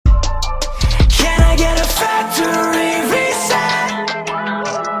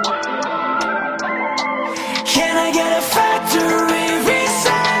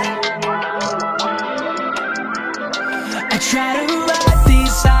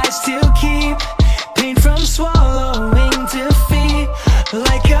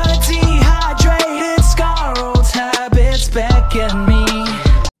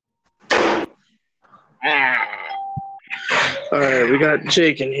got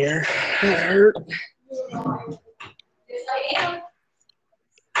Jake in here.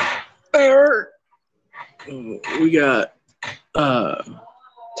 We got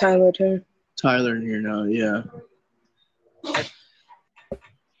Tyler too. Tyler in here now. Yeah.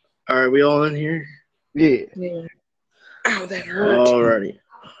 All right, we all in here? Yeah. Ow, that hurt. Alrighty.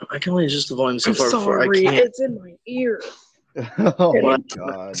 I can only adjust the volume so I'm far before I sorry. can't. It's in my ear. Oh my What?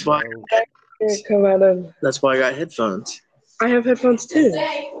 god. That's why. No. It come out of. That's why I got headphones. I have headphones too.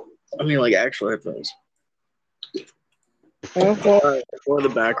 I mean, like actual headphones. Okay. Alright, for the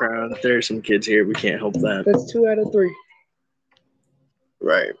background, there's some kids here. We can't help that. That's 2 out of 3.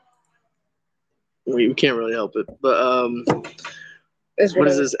 Right. We can't really help it. But It's what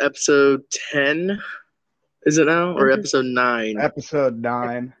is whatever. this? Episode 10? Is it now? Or Mhm. episode 9? Episode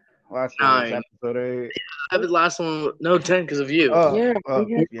 9. Last one was 9. episode 8. The last one, no, 10 because of you. Oh, Yeah,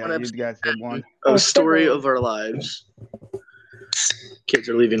 yeah, you guys did one. A Oh, story several. of our lives. Kids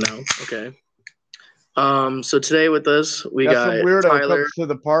are leaving now. Okay. So today with us we Yeah, got some weirdo Tyler. comes to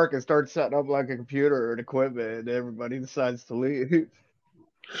the park and starts setting up like a computer and equipment, and everybody decides to leave.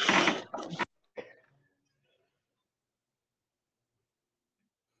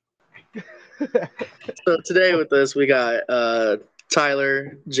 So today with us we got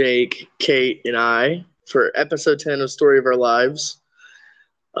Tyler, Jake, Kate, and I for episode 10 of Story of Our Lives.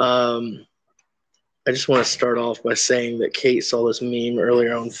 I just want to start off by saying that Kate saw this meme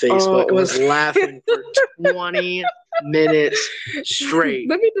earlier on Facebook and was laughing for 20 minutes straight.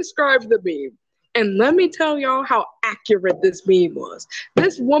 Let me describe the meme. And let me tell y'all how accurate this meme was.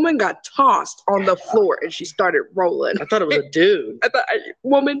 This woman got tossed on the floor and she started rolling. I thought it was a dude. I thought,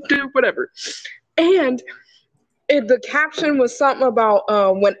 woman, dude, whatever. And the caption was something about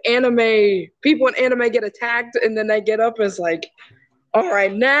when people in anime get attacked and then they get up, it's like, all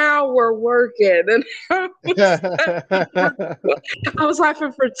right, now we're working. And I was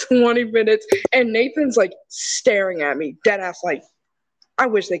laughing for 20 minutes and Nathan's like staring at me, dead ass, like, I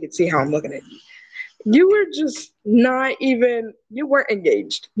wish they could see how I'm looking at you. You were just not even, you weren't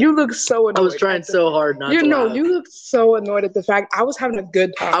engaged. You look so annoyed. I was trying so hard not to laugh. You looked so annoyed at the fact I was having a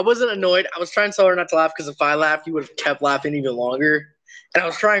good time. I wasn't annoyed. I was trying so hard not to laugh because if I laughed, you would have kept laughing even longer. And I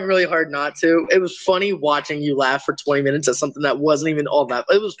was trying really hard not to. It was funny watching you laugh for 20 minutes at something that wasn't even all that.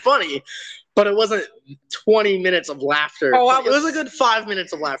 It was funny, but it wasn't 20 minutes of laughter. Oh, it was a good 5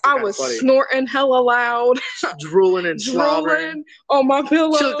 minutes of laughter. I was snorting hella loud, drooling and slobbering on my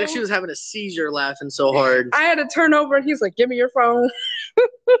pillow. She looked like she was having a seizure laughing so hard. I had to turn over and he's like, give me your phone.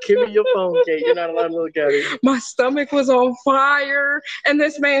 Give me your phone, Kate. You're not allowed to look at it. My stomach was on fire. And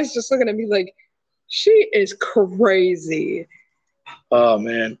this man's just looking at me like, she is crazy. Oh,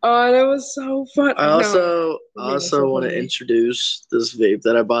 man. Oh, that was so fun. I also want to introduce this vape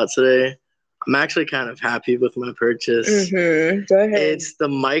that I bought today. I'm actually kind of happy with my purchase. Mm-hmm. Go ahead. It's the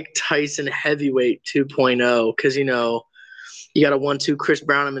Mike Tyson Heavyweight 2.0 because, you know, you got to 1-2 Chris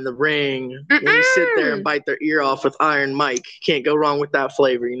Brown him in the ring. When you sit there and bite their ear off with Iron Mike, can't go wrong with that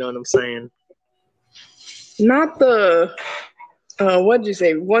flavor. You know what I'm saying? Not the... what'd you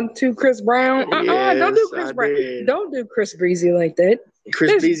say? 1-2 Chris Brown? Yes, don't do Chris Brown. Don't do Chris Breezy like that.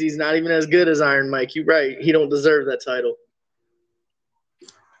 Chris Breezy's not even as good as Iron Mike. You're right. He don't deserve that title.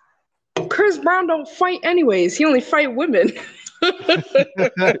 Chris Brown don't fight anyways. He only fight women. You're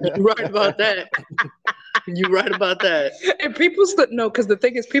right about that. You're right about that. And people still no, because the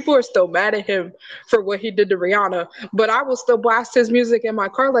thing is, people are still mad at him for what he did to Rihanna. But I will still blast his music in my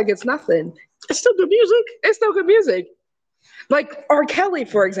car like it's nothing. It's still good music. It's still good music. Like R. Kelly,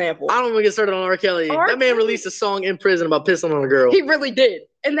 for example. I don't want to get started on R. Kelly. That man released a song in prison about pissing on a girl. He really did.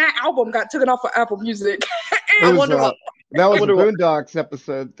 And that album got taken off of Apple Music. I wonder what. That was a Boondocks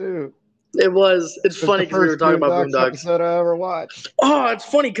episode, too. It was. It's funny because we were talking about Boondocks. Episode I ever watched. Oh, it's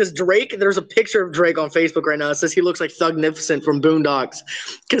funny because Drake, there's a picture of Drake on Facebook right now. It says he looks like Thugnificent from Boondocks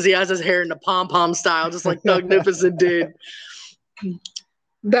because he has his hair in the pom-pom style, just like Thugnificent did.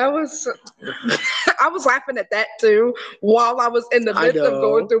 That was, I was laughing at that too while I was in the midst of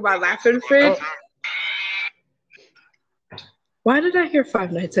going through my laughing fit. Why did I hear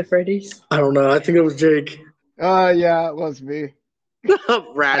Five Nights at Freddy's? I don't know. I think it was Jake. Yeah, it was me.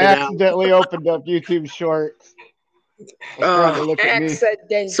 I accidentally opened up YouTube Shorts.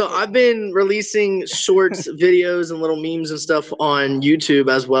 So I've been releasing shorts, videos, and little memes and stuff on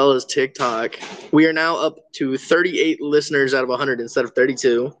YouTube as well as TikTok. We are now up to 38 listeners out of 100 instead of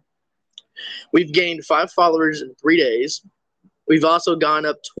 32. We've gained 5 followers in 3 days. We've also gone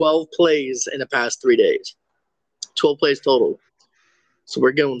up 12 plays in the past 3 days. 12 plays total. So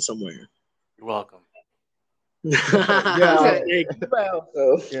we're going somewhere. You're welcome. Yeah, you're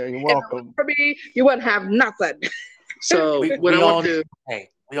welcome. For me, you wouldn't have nothing. So what I want to do. Hey,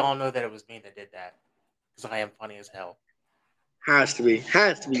 we all know that it was me that did that because I am funny as hell. Has to be.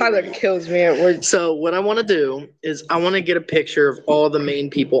 Tyler kills me at work. So what I want to do is I want to get a picture of all the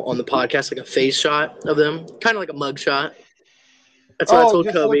main people on the podcast, like a face shot of them, kind of like a mug shot. That's what I told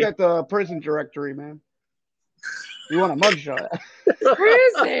just Kobe. Look at the prison directory, man. You want a mug shot?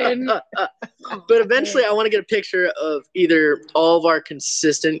 Prison. But eventually, I want to get a picture of either all of our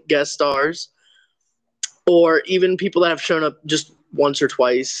consistent guest stars, or even people that have shown up just once or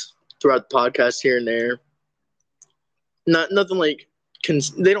twice throughout the podcast here and there. Nothing like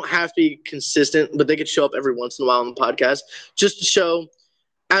they don't have to be consistent, but they could show up every once in a while on the podcast just to show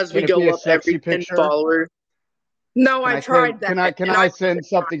as we go up every 10 followers. No, I tried that. Can I send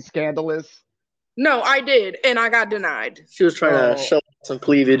something scandalous? No, I did, and I got denied. She was trying to show some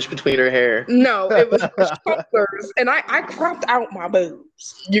cleavage between her hair. No, it was shoulders, and I cropped out my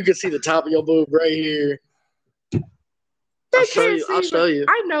boobs. You can see the top of your boob right here. I'll show you.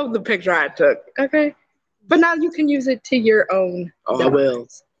 I know the picture I took, okay? But now you can use it to your own. Oh, I will.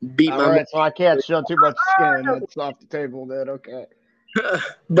 All right, so I can't show too much skin. That's off the table then, okay.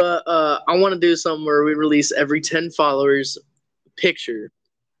 But I want to do something where we release every 10 followers picture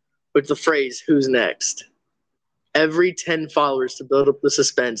with the phrase, who's next? Every 10 followers to build up the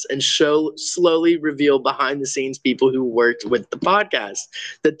suspense and slowly reveal behind the scenes people who worked with the podcast,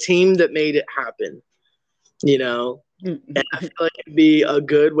 the team that made it happen, you know? And I feel like it'd be a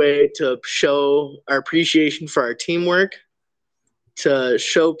good way to show our appreciation for our teamwork, to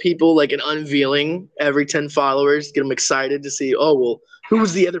show people like an unveiling every 10 followers, get them excited to see, oh, well,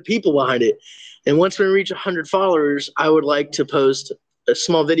 who's the other people behind it? And once we reach 100 followers, I would like to post a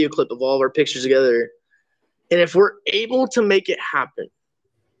small video clip of all of our pictures together. And if we're able to make it happen,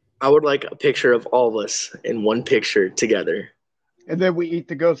 I would like a picture of all of us in one picture together. And then we eat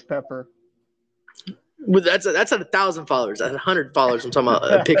the ghost pepper. Well, that's at 1,000 followers. At 100 followers, I'm talking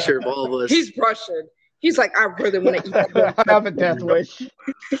about a picture of all of us. He's Russian. He's like, I really want to eat that. I have a death wish.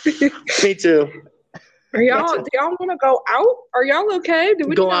 Me too. Do y'all want to go out? Are y'all okay? Do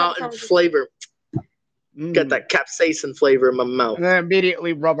we go out and flavor? Got that capsaicin flavor in my mouth. And then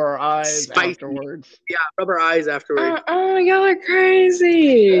immediately rub our eyes afterwards. Yeah, rub our eyes afterwards. Y'all are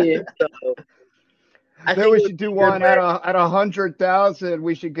crazy. I think we should do one at 100,000.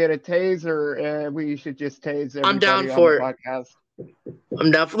 We should get a taser, and we should just tase everybody. I'm down for it. Podcast.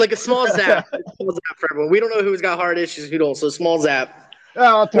 I'm down for like a small zap. Small zap for everyone. We don't know who's got heart issues, who don't. So small zap.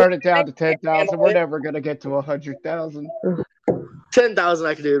 I'll turn it down to 10,000. We're never gonna get to 100,000. 10,000,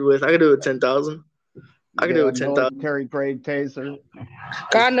 I could do it with. I could do it with 10,000. I can do it with 10,000. Military grade taser.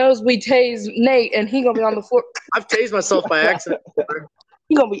 God knows we tased Nate, and he gonna be on the floor. I've tased myself by accident.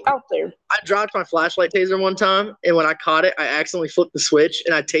 He gonna be out there. I dropped my flashlight taser one time, and when I caught it, I accidentally flipped the switch,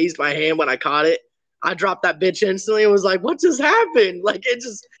 and I tased my hand when I caught it. I dropped that bitch instantly and was like, what just happened? Like,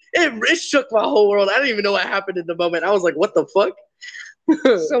 it shook my whole world. I didn't even know what happened in the moment. I was like, what the fuck?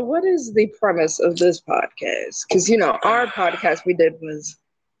 So what is the premise of this podcast? Because, our podcast we did was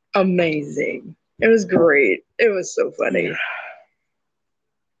amazing. It was great. It was so funny.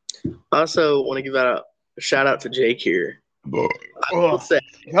 I also want to give out a shout out to Jake here.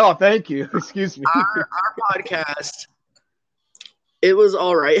 Thank you. Excuse me. Our podcast, it was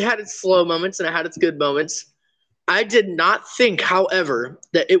all right. It had its slow moments and it had its good moments. I did not think, however,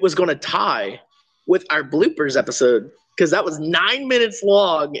 that it was going to tie with our bloopers episode, because that was 9 minutes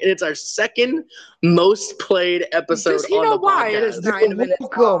long and it's our second most played episode. Does he know why it is 9 minutes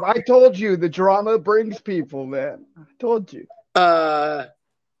long? I told you the drama brings people, man. I told you.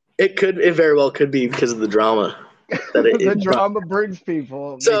 It very well could be because of the drama. The drama brings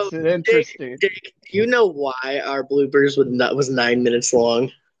people. It makes it interesting. Jake, do you know why our bloopers was 9 minutes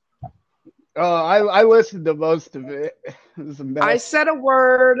long? I listened to most of it. It was a mess. I said a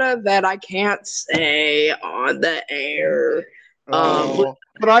word that I can't say on the air.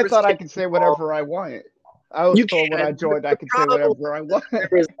 But I thought I could say whatever I want. I was told when I joined I could say whatever I want.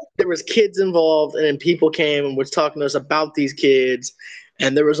 There was kids involved, and then people came and was talking to us about these kids,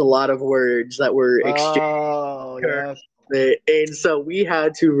 and there was a lot of words that were exchanged. Oh, yes. And so we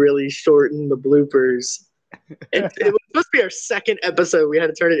had to really shorten the bloopers. It was supposed to be our second episode. We had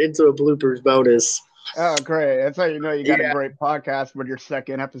to turn it into a bloopers bonus. Oh, great. That's how you know you got a great podcast when your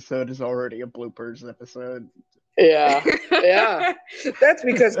second episode is already a bloopers episode. Yeah. Yeah. That's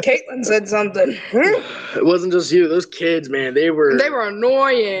because Caitlin said something. It wasn't just you. Those kids, man, they were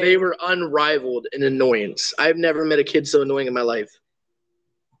annoying. They were unrivaled in annoyance. I've never met a kid so annoying in my life.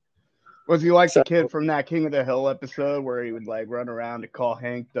 Was he like the kid from that King of the Hill episode where he would like run around and call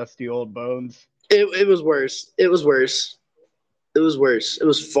Hank Dusty Old Bones? It was worse. It was worse. It was worse. It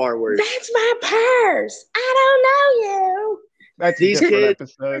was far worse. That's my purse. I don't know you. That's These a different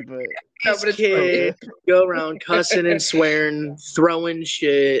kids- episode, but These but it's funny. kids go around cussing and swearing, throwing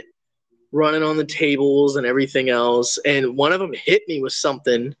shit, running on the tables and everything else. And one of them hit me with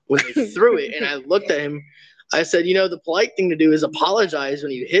something when they threw it. And I looked at him. I said, the polite thing to do is apologize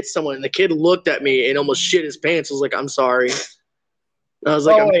when you hit someone. And the kid looked at me and almost shit his pants. I was like, I'm sorry. I was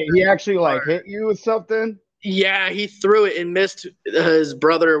like, wait, he actually like hit you with something? yeah, he threw it and missed his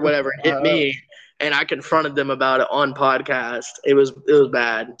brother or whatever, hit me. And I confronted them about it on podcast. It was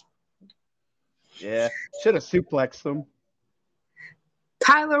bad. Yeah, should have suplexed them.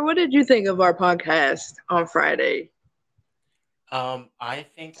 Tyler, what did you think of our podcast on Friday? I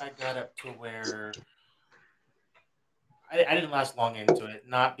think I got up to where I didn't last long into it,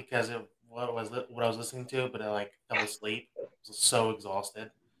 not because of what I was listening to, but I fell asleep. I was so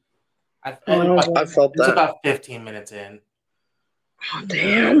exhausted. I felt it was that. about 15 minutes in. Oh,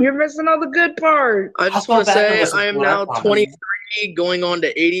 damn, you're missing all the good part. I just I'll want to go back and say listen I to am it, I now promise. 23, going on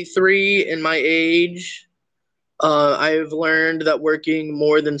to 83 in my age. I've learned that working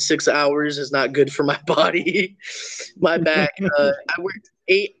more than 6 hours is not good for my body. My back. I worked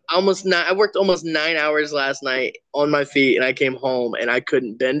almost 9 hours last night on my feet, and I came home and I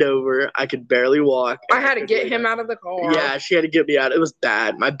couldn't bend over. I could barely walk. I had to get him out of the car. Yeah, she had to get me out. It was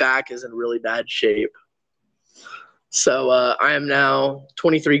bad. My back is in really bad shape. So I am now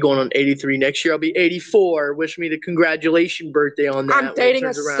 23 going on 83. Next year I'll be 84. Wish me the congratulations birthday on that. I'm dating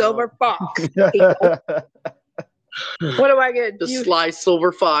a silver fox. What do I get? The sly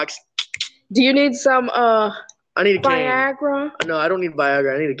silver fox. Do you need some I need a cane. Viagra? No, I don't need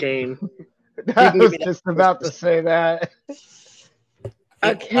Viagra. I need a cane. I was just about to say that.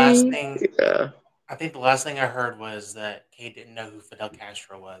 I Yeah. think the last thing I heard was that Kate didn't know who Fidel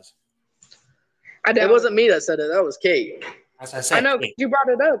Castro was. It wasn't me that said it. That was Kate. As I said, I know Kate. you brought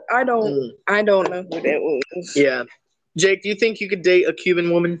it up. I don't know who that was. Yeah. Jake, do you think you could date a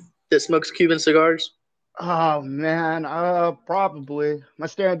Cuban woman that smokes Cuban cigars? Oh man, probably. My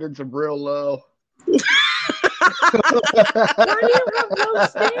standards are real low. Why do you have low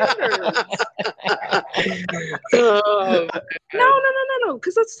standards? No.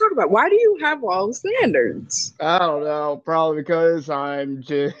 Because let's talk about why do you have low standards? I don't know. Probably because I'm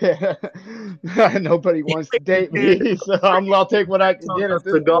just nobody wants to date me, so I'll take what I can get at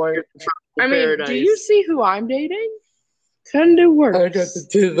this point. I mean, do you see who I'm dating? Couldn't do worse. I got the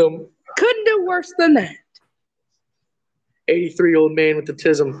tism. Couldn't do worse than that. 83-year-old man with the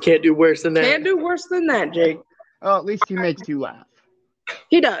tism. Can't do worse than that. Can't do worse than that, Jake. Oh, at least he makes you laugh.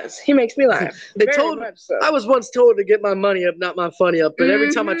 He does. He makes me laugh. They Very told- much so. I was once told to get my money up, not my funny up. But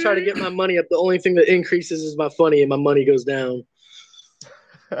every time I try to get my money up, the only thing that increases is my funny, and my money goes down.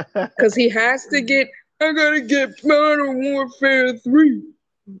 Because he has to get. I gotta get Modern Warfare 3.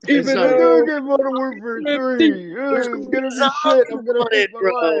 It's Even not- I'm though gonna get Modern Warfare 3. It's gonna be shit. I'm gonna on it, take my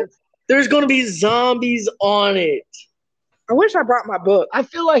bro. life. There's gonna be zombies on it. I wish I brought my book. I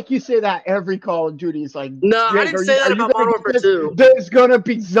feel like you say that every Call of Duty is like. No, I Jake, didn't are say you- that are you about gonna Modern Warfare get- 2. There's gonna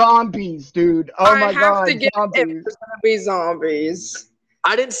be zombies, dude. Oh I my have god, to get if zombies. there's gonna be zombies.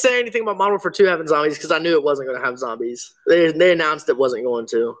 I didn't say anything about Modern Warfare 2 having zombies because I knew it wasn't going to have zombies. They announced it wasn't going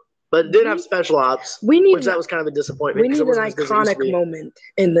to. But it did have special ops, We need which that was kind of a disappointment. we need 'cause it an wasn't as good as it used to iconic be. moment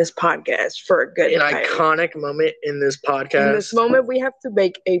in this podcast for a good An night. iconic moment in this podcast. In this moment, we have to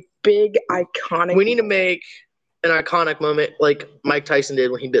make a big iconic. We need to make an iconic moment like Mike Tyson did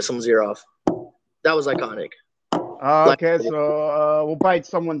when he bit someone's ear off. That was iconic. Okay, so we'll bite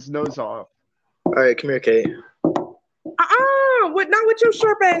someone's nose off. All right, come here, Kate. What? Not with your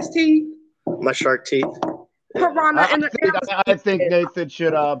sharp ass teeth. My shark teeth. Piranha in the I think Nathan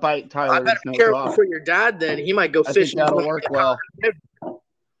should bite I Tyler's better be nose careful off. for your dad then. He might go I think fishing. that'll work well.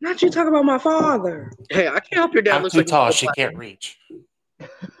 Not you talk about my father. Hey, I can't help your dad I'm looks too like tall. he's She can't reach.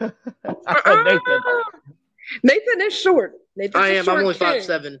 Nathan. Nathan is short. Nathan's I a am. short I'm only kid.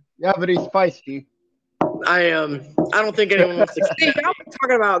 5'7". Yeah, but he's feisty. I am. I don't think anyone wants to. See, y'all been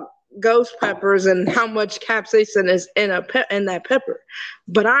talking about ghost peppers and how much capsaicin is in that pepper,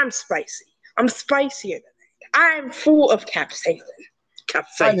 but I'm spicy. I'm spicier than that. I'm full of capsaicin.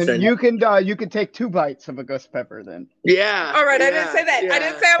 Fine, then Capsaicin. you can take 2 bites of a ghost pepper then. Yeah. All right, I yeah, didn't say that. I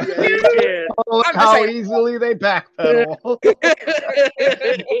didn't say I was yeah, you abused. did. Oh, look I'm just how saying. easily they backpedal.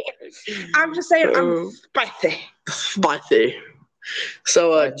 I'm just saying Oh. I'm spicy. Spicy.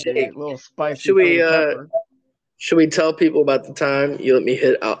 So, Jake, little spicy. should we, pepper. should we tell people about the time you let me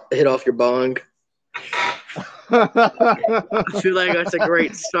hit off your bong? I feel like that's a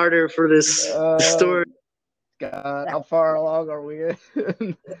great starter for this story. God, how far along are we? We're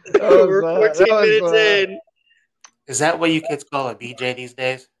 14 minutes in. Is that what you kids call a BJ these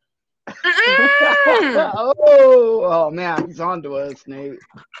days? oh man, he's on to us, Nate.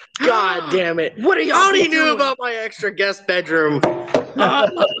 God damn it! What are y'all I already doing? knew about my extra guest bedroom.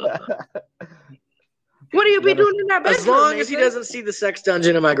 What do you be doing in that bedroom? As long as he Nathan? doesn't see the sex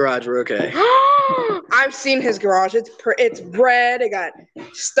dungeon in my garage, we're okay. I've seen his garage. It's red. It got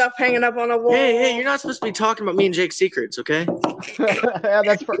stuff hanging up on the wall. Hey, you're not supposed to be talking about me and Jake's secrets, okay? Yeah,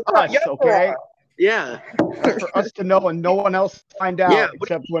 that's for us, okay? Yeah. That's for us to know and no one else find out, Yeah,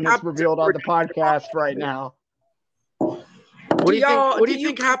 except when it's revealed on the podcast right now. What do you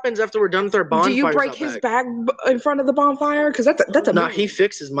think happens after we're done with our bonfires? Do you break his back in front of the bonfire? Because that's a no. He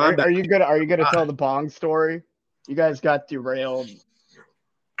fixes my back. Are you gonna tell the bong story? You guys got derailed.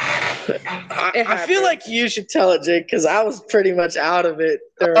 I feel like you should tell it, Jake, because I was pretty much out of it.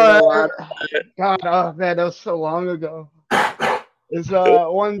 God, oh man, that was so long ago. It's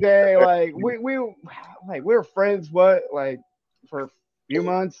one day like we were friends for a few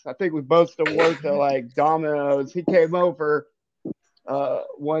months. I think we both still worked at like Domino's. He came over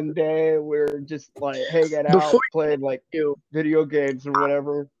one day. We were just like hanging out, playing like video games or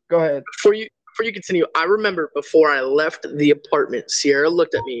whatever. Go ahead. Before you continue, I remember before I left the apartment, Sierra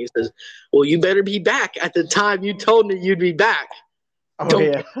looked at me and says, "Well, you better be back at the time you told me you'd be back.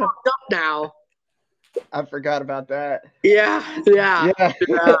 Don't get fucked up now." I forgot about that. Yeah. Oh, I got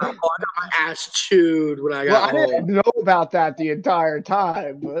my ass chewed when I got home. I didn't know about that the entire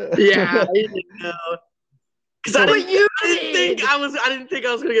time. But... Yeah, I didn't know. Because I didn't think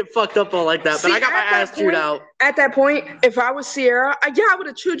I was gonna get fucked up all like that. See, but I got my ass chewed out. At that point, if I was Sierra, I would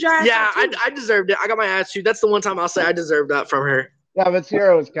have chewed your ass out too. I deserved it. I got my ass chewed. That's the one time I'll say I deserved that from her. Yeah, but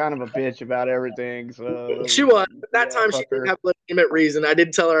Sierra was kind of a bitch about everything. So she was. That time she didn't have a legitimate reason. I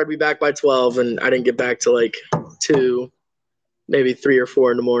did tell her I'd be back by 12, and I didn't get back till like 2, maybe 3 or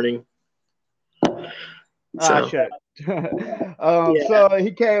 4 in the morning. So. Shit. So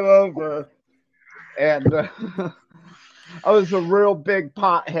he came over, and I was a real big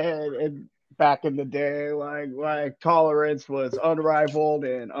pothead, and back in the day, like tolerance was unrivaled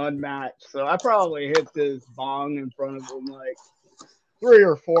and unmatched. So I probably hit this bong in front of him like 3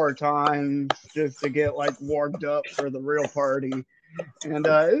 or 4 times just to get like warmed up for the real party. And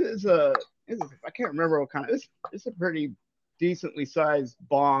I can't remember what kind of it's a pretty decently sized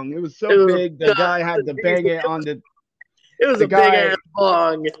bong. It was so big the guy had to bang it on the. It was a big ass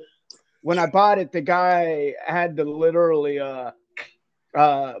bong. When I bought it, the guy had to literally on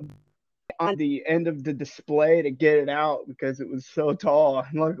the end of the display to get it out because it was so tall.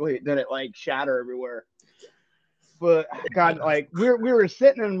 And luckily it didn't like shatter everywhere. But God, like we were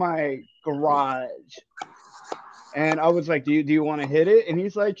sitting in my garage and I was like, do you want to hit it? And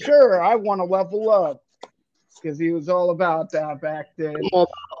he's like, sure, I want to level up. Because he was all about that back then.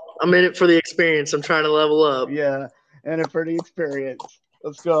 I'm in it for the experience. I'm trying to level up. Yeah, and for the experience.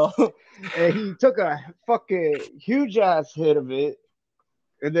 Let's go. And he took a fucking huge ass hit of it.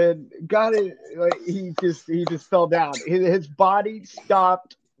 And then got it, like he just fell down. His body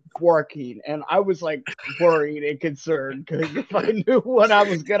stopped working, and I was like worried and concerned because if I knew what I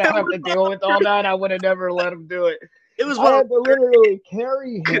was gonna have to deal with all night, I would have never let him do it. It was I had to literally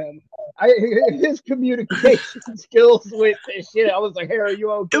carry him. His communication skills with this shit. I was like, "Hey, are you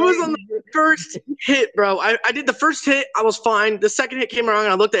okay?" It was on the first hit, bro. I did the first hit. I was fine. The second hit came around,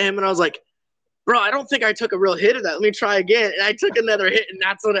 and I looked at him, and I was like, bro, I don't think I took a real hit of that. Let me try again. And I took another hit, and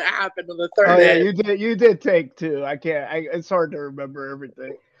that's when it happened on the third hit. Yeah, you did take 2. It's hard to remember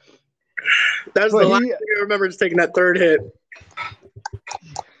everything. That's the last thing I remember is taking that third hit.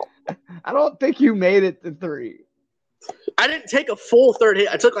 I don't think you made it to 3. I didn't take a full third hit.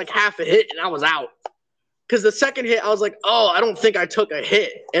 I took like half a hit, and I was out. Because the second hit, I was like, oh, I don't think I took a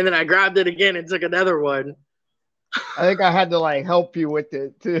hit. And then I grabbed it again and took another one. I think I had to like help you with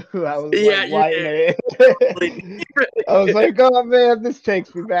it too. I was like lighting it. I was like, oh man, this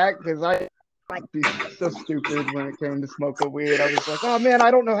takes me back because I be so stupid when it came to smoking weed. I was like, oh man,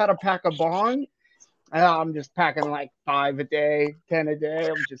 I don't know how to pack a bong. I'm just packing like 5 a day, 10 a day.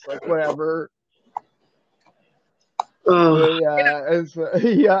 I'm just like whatever. I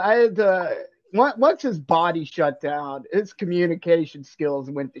had to. Once his body shut down, his communication skills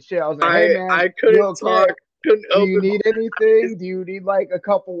went to shit. I was like, hey man, I couldn't talk. Do you need anything? Do you need like a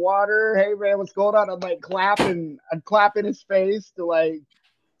cup of water? Hey man, what's going on? I'm like clapping his face to like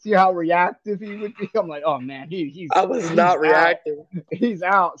see how reactive he would be. I'm like, oh man, he's not reactive. He's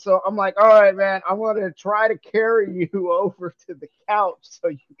out. So I'm like, all right, man, I'm gonna try to carry you over to the couch so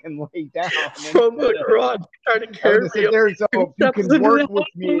you can lay down. From the garage, trying to carry you there so you can work with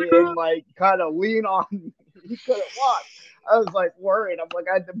me and like kind of lean on me. He couldn't walk. I was like worried. I'm like,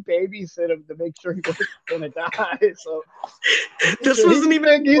 I had to babysit him to make sure he wasn't gonna die. So This wasn't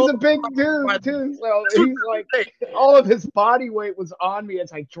even. he's a big dude too. So he's like, all of his body weight was on me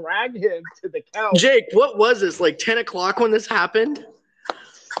as I dragged him to the couch. Jake, what was this? Like 10 o'clock when this happened?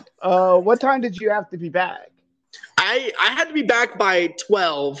 What time did you have to be back? I had to be back by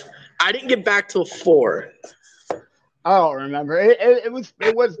 12. I didn't get back till 4. I don't remember. It was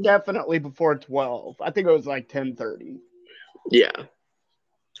definitely before 12. I think it was like 10:30. Yeah.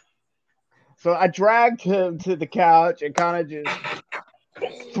 So I dragged him to the couch and kind of just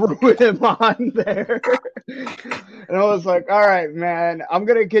threw him on there. And I was like, all right, man, I'm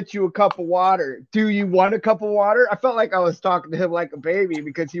going to get you a cup of water. Do you want a cup of water? I felt like I was talking to him like a baby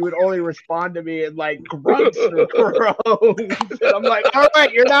because he would only respond to me in like grunts or groans. And I'm like, all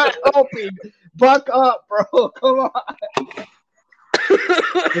right, you're not helping. Buck up, bro. Come on.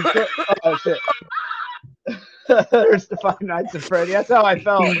 Oh, shit. There's the Five Nights at Freddy. That's how I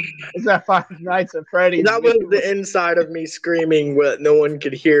felt. Is that Five Nights at Freddy? That was the inside of me screaming what no one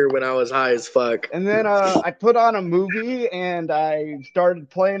could hear when I was high as fuck. And then I put on a movie and I started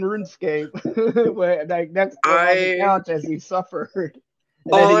playing RuneScape like next to him on the couch as he suffered.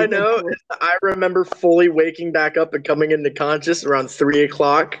 All I know is I remember fully waking back up and coming into conscious around 3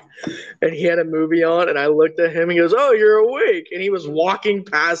 o'clock, and he had a movie on, and I looked at him and he goes, "Oh, you're awake," and he was walking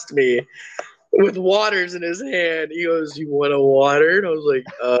past me with waters in his hand. He goes, "You want a water?" And I was like,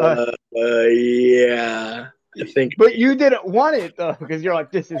 yeah, I think. But you didn't want it though, because you're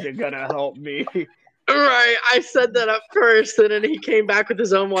like, this isn't gonna help me. Right, I said that at first, and then he came back with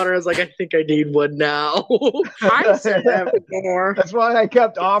his own water. I was like, I think I need one now. I said that before. That's why I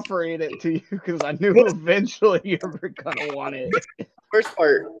kept offering it to you, because I knew eventually you were gonna want it. First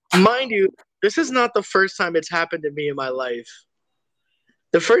part, mind you, this is not the first time it's happened to me in my life.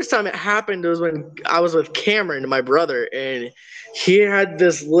 The first time it happened was when I was with Cameron, my brother, and he had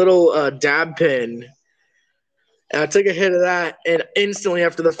this little dab pen. And I took a hit of that, and instantly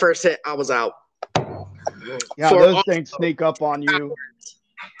after the first hit, I was out. Yeah, those things sneak up on you.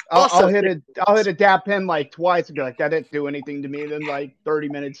 I'll hit a dab pen like twice and be like, that didn't do anything to me. Then like 30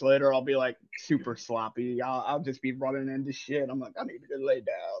 minutes later, I'll be like super sloppy. I'll just be running into shit. I'm like, I need to lay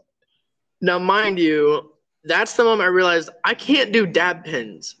down. Now, mind you, that's the moment I realized I can't do dab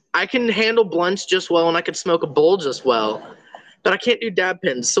pens. I can handle blunts just well, and I can smoke a bowl just well, but I can't do dab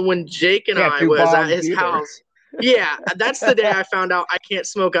pens. So when Jake and I was at his house, yeah, that's the day I found out I can't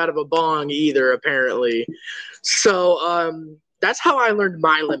smoke out of a bong either, apparently. So that's how I learned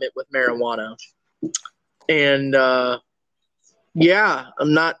my limit with marijuana. And yeah,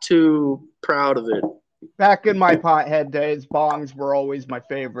 I'm not too proud of it. Back in my pothead days, bongs were always my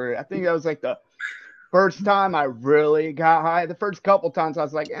favorite. I think that was like the first time I really got high. The first couple times I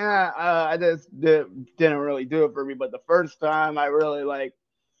was like, I just didn't really do it for me. But the first time I really like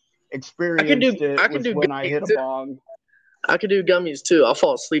experienced it when I hit a bong. I could do gummies too. I'll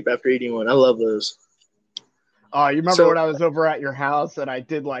fall asleep after eating one. I love those. Oh, you remember when I was over at your house and I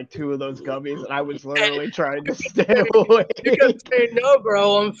did like 2 of those gummies and I was literally trying to stay away. You kept saying, "No,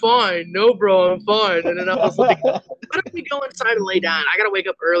 bro, I'm fine. No, bro, I'm fine." And then I was like, "Why don't we go inside and lay down? I gotta wake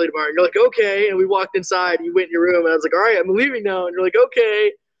up early tomorrow." And you're like, "Okay." And we walked inside. You went in your room, and I was like, "All right, I'm leaving now." And you're like,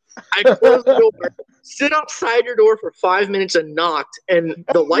 "Okay." I closed the door, sit outside your door for 5 minutes, and knocked. And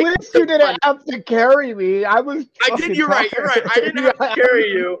the light. At least you didn't have to carry me. I did. You're right. I didn't have to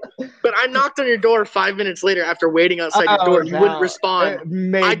carry you, but I knocked on your door 5 minutes later after waiting outside your door. You wouldn't respond.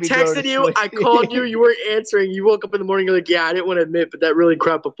 I texted you. I called you. You weren't answering. You woke up in the morning. You're like, "Yeah, I didn't want to admit, but that really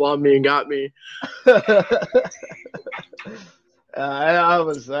crept up on me and got me." I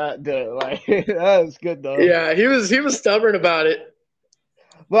was that dude. Like that was good though. Yeah, he was stubborn about it.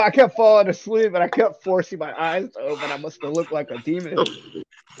 Well, I kept falling asleep, and I kept forcing my eyes to open. I must have looked like a demon.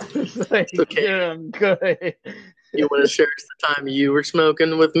 It's like, okay. Yeah, I'm good. You want to share the time you were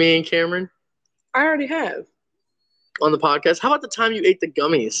smoking with me and Cameron? I already have. On the podcast? How about the time you ate the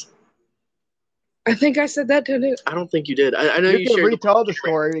gummies? I think I said that too. I don't think you did. I know you can shared retell the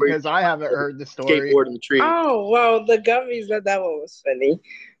story because I haven't heard the story. Skateboard in the tree. Oh, well, the gummies, that one was funny.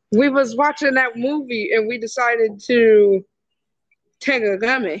 We was watching that movie, and we decided to take a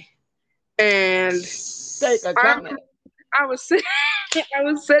gummy, and I was sitting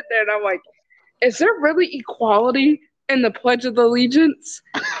there, and I'm like, "Is there really equality in the Pledge of Allegiance?"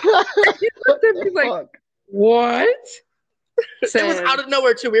 He looked at me like, "What?" It was out of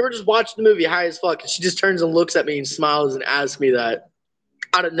nowhere too. We were just watching the movie high as fuck, and she just turns and looks at me and smiles and asks me that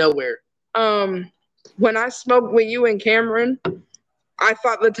out of nowhere. When I smoked with you and Cameron, I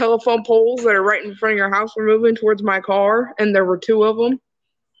thought the telephone poles that are right in front of your house were moving towards my car, and there were 2 of them.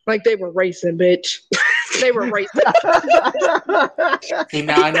 Like they were racing, bitch. They were racist. See,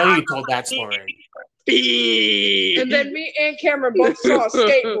 now I know you told that story. And then me and Cameron both saw a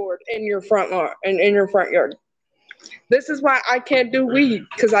skateboard in your front lawn and in your front yard. This is why I can't do weed,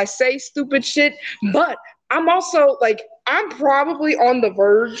 because I say stupid shit, but I'm also like, I'm probably on the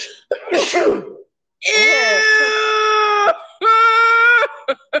verge. Ew! Ew!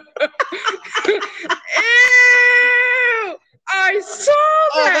 I saw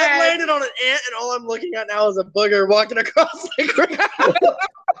that. That landed on an ant, and all I'm looking at now is a booger walking across the ground.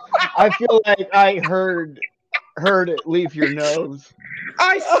 I feel like I heard it leave your nose.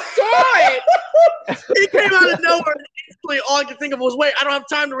 I saw it. It came out of nowhere. And instantly, all I could think of was, wait, I don't have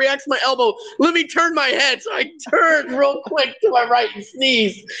time to react to my elbow. Let me turn my head. So I turned real quick to my right and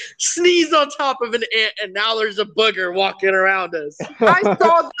sneezed on top of an ant, and now there's a booger walking around us. I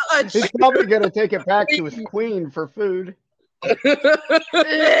saw He's probably gonna take it back to his queen for food. This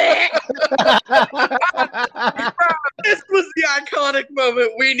was the iconic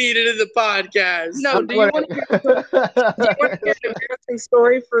moment we needed in the podcast. No, do you want to hear an embarrassing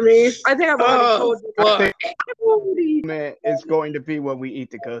story for me? I think I've already told you. I think it's going to be when we eat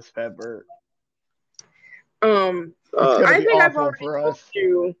the ghost pepper. I think I've already told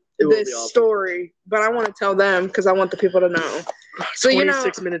you this story, but I want to tell them because I want the people to know. So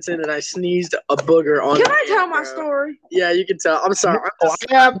 26 minutes in, and I sneezed a booger on. Can I tell my story? Yeah, you can tell. I'm sorry. I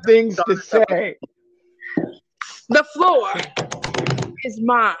have things to say. The floor is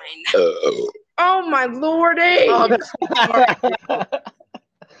mine. Oh my lordy!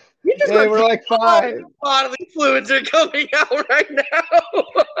 You just they were like 5. Bodily fluids are coming out right now.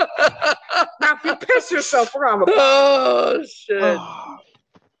 Now, if you piss yourself, we're on. Oh shit!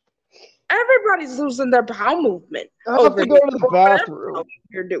 Everybody's losing their bowel movement. I have to go to the bathroom.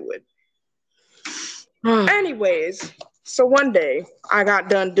 You're doing. Anyways, so one day I got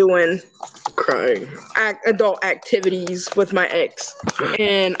done doing Crying adult activities with my ex,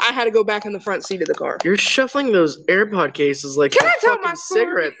 and I had to go back in the front seat of the car. You're shuffling those AirPod cases like Can I tell fucking my story?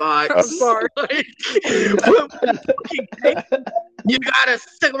 cigarette box. I'm sorry. You got a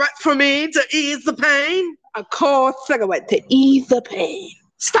cigarette for me to ease the pain? A cold cigarette to ease the pain.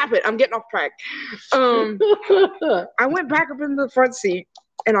 Stop it! I'm getting off track. I went back up in the front seat,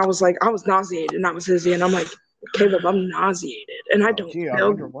 and I was nauseated, and I was dizzy, and I'm like, Caleb, I'm nauseated, and I don't I know.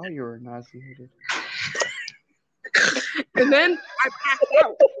 wonder why you were nauseated. And then I passed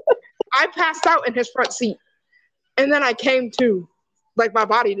out. I passed out in his front seat, and then I came to, like my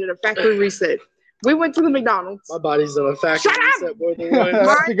body did a factory reset. We went to the McDonald's. My body's on a factory Shut up! reset more than once.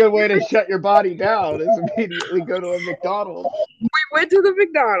 That's a good way to shut your body down, is immediately go to a McDonald's. We went to the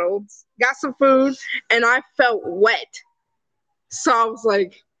McDonald's, got some food, and I felt wet. So I was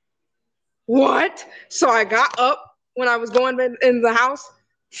like, what? So I got up when I was going in the house.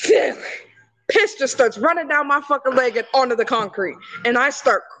 Piss just starts running down my fucking leg and onto the concrete. And I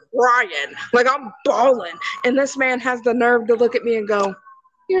start crying. Like I'm bawling. And this man has the nerve to look at me and go,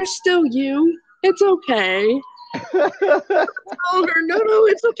 "You're still you. It's okay." I told her, no,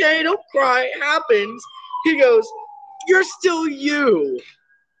 it's okay. Don't cry. It happens. He goes, "You're still you."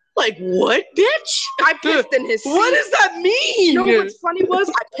 Like, what, bitch? I pissed in his seat. What does that mean? You know what's funny was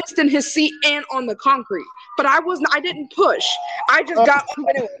I pissed in his seat and on the concrete. But I didn't push. I just got up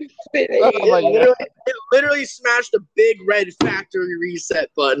and it literally smashed a big red factory reset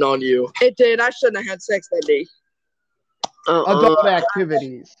button on you. It did. I shouldn't have had sex that day. Adult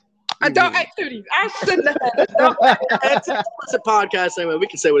activities. Adult activities. I shouldn't have had adult It's an explicit podcast anyway. We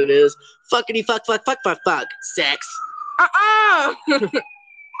can say what it is. Fuckity fuck. Sex.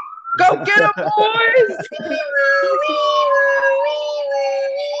 Go get them, boys!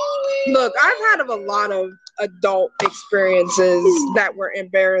 Look, I've had a lot of adult experiences that were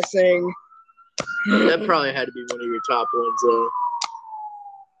embarrassing. That probably had to be one of your top ones, though.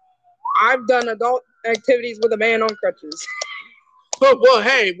 I've done adult activities with a man on crutches.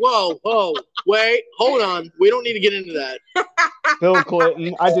 Whoa, wait, hold on. We don't need to get into that. Bill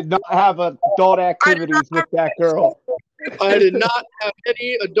Clinton, I did not have adult activities with that girl. I did not have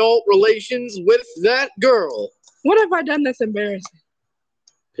any adult relations with that girl. What have I done that's embarrassing?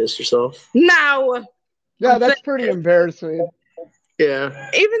 Piss yourself? No. Yeah, that's pretty embarrassing. Yeah.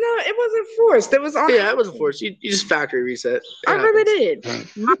 Even though it wasn't forced. It was on. Yeah, it wasn't forced. You just factory reset. I really did.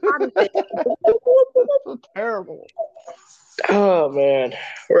 My body did. So terrible. Oh, man.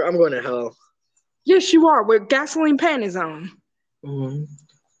 I'm going to hell. Yes, you are. With gasoline panties on. Mm-hmm.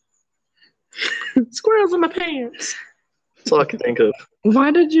 Squirrels in my pants. That's all I can think of. Why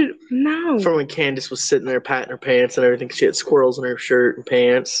did you? No. From when Candace was sitting there patting her pants and everything. She had squirrels in her shirt and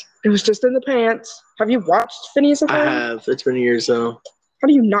pants. It was just in the pants. Have you watched Phineas and I Ferb? have. It's been years, though. How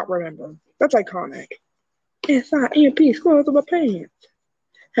do you not remember? That's iconic. SIMP, squirrels in my pants.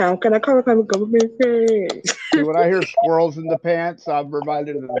 How can I call it a government thing? See, when I hear squirrels in the pants, I'm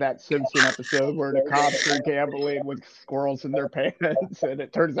reminded of that Simpson episode where the cops are gambling with squirrels in their pants, and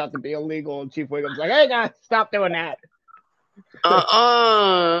it turns out to be illegal. And Chief Wiggum's like, "Hey guys, stop doing that."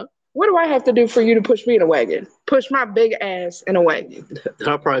 What do I have to do for you to push me in a wagon? Push my big ass in a wagon.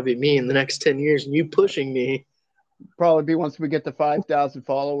 That'll probably be me in the next 10 years, and you pushing me. Probably be once we get to 5,000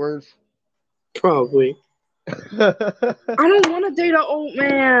 followers. Probably. I don't want to date an old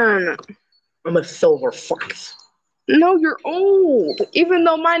man. I'm a silver fox. No, you're old. Even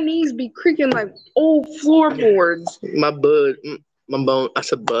though my knees be creaking like old floorboards. My bone. I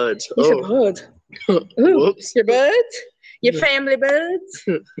said buds. You said buds. Whoops. Your buds? Your family buds?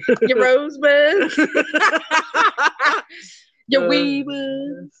 Your rosebuds? Your wee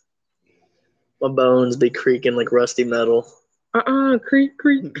buds? My bones be creaking like rusty metal. Creak,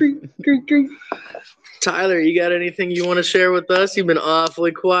 creak, creak, creak, creak. Tyler, you got anything you want to share with us? You've been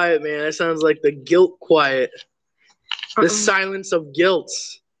awfully quiet, man. That sounds like the guilt quiet. The silence of guilt.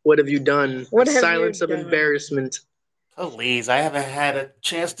 What have you done? What the have silence you of done? Embarrassment. Please, I haven't had a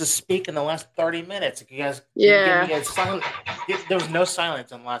chance to speak in the last 30 minutes. If you guys Yeah. give me a silence, there was no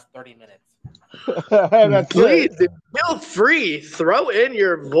silence in the last 30 minutes. That's Please, it. guilt free. Throw in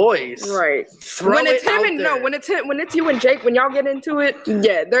your voice. Right. Throw When it's it out him and there. when it's you and Jake, when y'all get into it,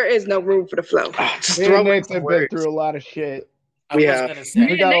 yeah, there is no room for the flow. Just Me throw and in Nathan some have been words. through a lot of shit. I was Yeah. gonna say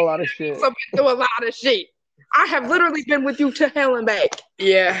We got a lot of shit. So been through a lot of shit. I have literally been with you to hell and back,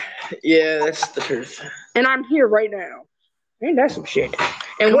 Yeah, that's the truth. and I'm here right now. Ain't that some shit?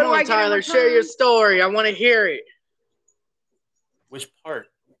 And Come what do on, I get in Tyler, share return? your story. I want to hear it. which part.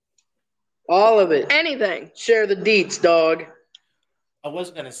 All of it. Anything. Share the deets, dog. I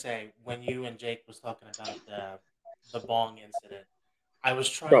was gonna say when you and Jake was talking about the bong incident, I was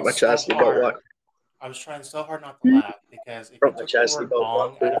Brought trying my so chastity belt hard. walk. I was trying so hard not to laugh because if you Brought my took the chastity word belt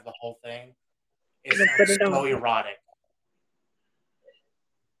bong walk. out of the whole thing, it Put sounds it on. so erotic.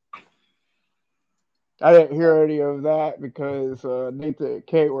 I didn't hear any of that because Nathan and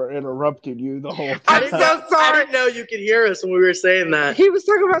Kate were interrupting you the whole I'm time. so I sorry. didn't know you could hear us when we were saying that. He was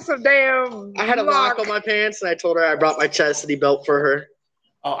talking about some damn. I had a lock on my pants, and I told her I brought my chastity belt for her.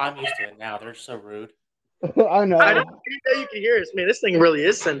 Oh, I'm used to it now. They're so rude. I know. I didn't know you could hear us. Man, this thing really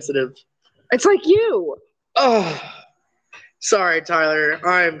is sensitive. It's like you. Oh, sorry, Tyler.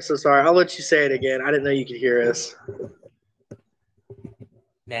 I'm so sorry. I'll let you say it again. I didn't know you could hear us.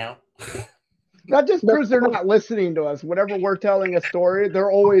 Now, That just proves they're not listening to us. Whenever we're telling a story,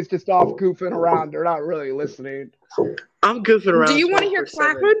 they're always just off goofing around. They're not really listening. I'm goofing around. Do you want to hear 24/7.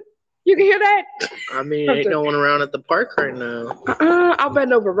 clapping? You can hear that? I mean, ain't no one around at the park right now. I'll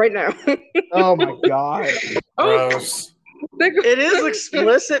bend over right now. Oh my god. gross. It is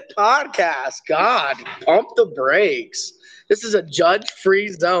explicit podcast. God, pump the brakes. This is a judge-free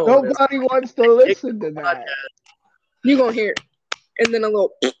zone. Nobody wants to listen to that. You gonna hear it. And then a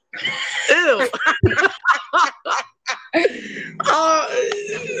little. Ew.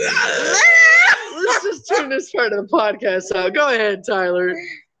 Let's just turn this part of the podcast out. Go ahead, Tyler.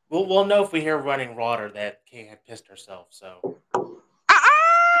 We'll know if we hear running water that Kay had pissed herself. So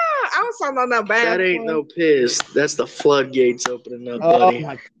I was talking about that bad. That ain't no piss. That's the floodgates opening up, Oh buddy.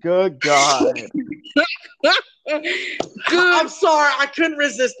 my good god. I'm Good. sorry. I couldn't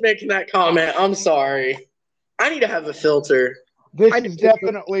resist making that comment. I'm sorry. I need to have a filter. This is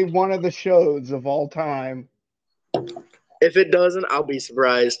definitely one of the shows of all time. If it doesn't, I'll be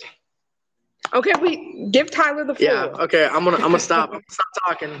surprised. Okay, we give Tyler the floor. Yeah. Okay. I'm gonna stop. Stop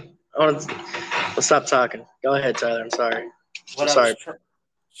talking. I'll stop talking. Go ahead, Tyler. I'm sorry. what I'm sorry.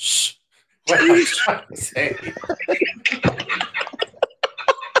 Shh. What I was trying to say.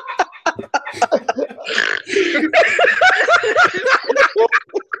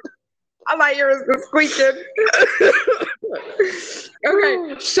 I like yours was squeaking.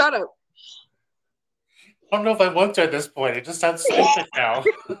 Okay, shut up. I don't know if I want to at this point. It just sounds stupid now.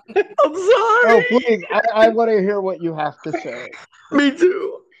 I'm Oh, sorry. please. I want to hear what you have to say. Me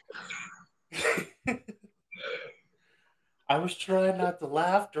too. I was trying not to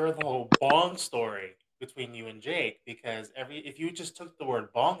laugh during the whole bong story between you and Jake because if you just took the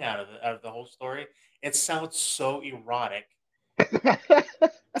word bong out of the whole story, it sounds so erotic.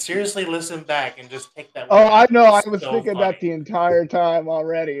 Seriously, listen back and just take that. Oh, word I out. know. I It's was so thinking funny. that the entire time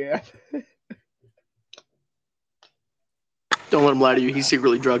already. Don't let him lie to you. He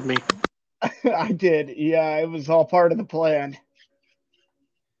secretly drugged me. I did. Yeah, it was all part of the plan.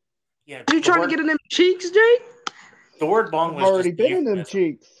 Yeah, You the trying word, to get in them cheeks, Jake? the word bong I've was already just been in them euphemism.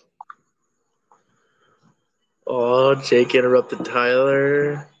 cheeks. Oh, Jake interrupted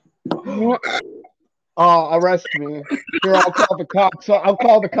Tyler. Oh, arrest me. Here, I'll call the cops. I'll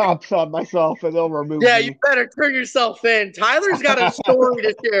call the cops on myself, and they'll remove Yeah, me. you better turn yourself in. Tyler's got a story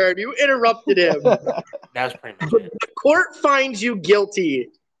to share, and you interrupted him. That's pretty much it. The court finds you guilty.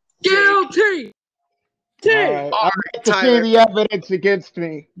 Guilty. All right. All I'd right, like to see Tyler. the evidence against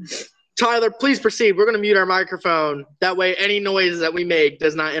me. Tyler, please proceed. We're going to mute our microphone. That way, any noise that we make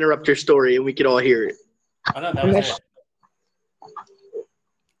does not interrupt your story, and we can all hear it. Oh no, that was it.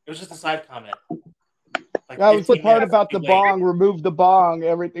 It was just a side comment. Like That was the 15 part minutes about too the late. bong. Remove the bong.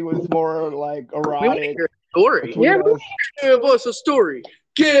 Everything was more like We want to erotic. hear a story. between Yeah, us. Give us a story.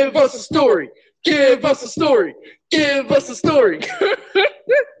 Give us a story. Give us a story. Give us a story.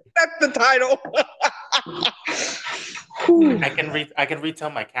 That's the title. I can retell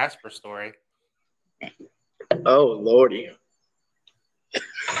my Casper story. Oh, Lordy.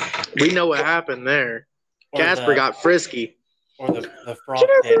 We know what happened there. Or Casper the- got frisky. Or the frog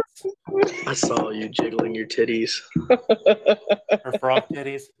tits. I saw you jiggling your titties. Her frog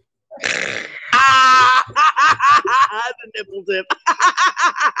titties. The nipple tip.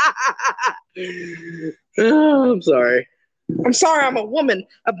 Oh, I'm sorry. I'm sorry, I'm a woman,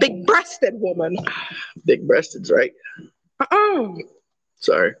 a big-breasted woman. Big breasted's right. Oh,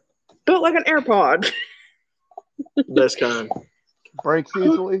 Sorry. built like an AirPod. Best kind. Breaks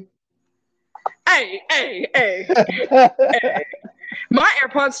easily. Hey. My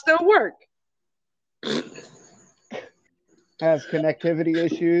AirPods still work. Has connectivity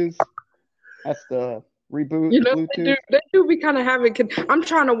issues. Has to reboot You know, Bluetooth. they do be kind of having. I'm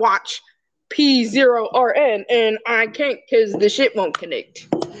trying to watch P0RN and I can't because the shit won't connect.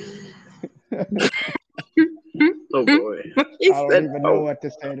 Oh, boy. He I don't said, even know what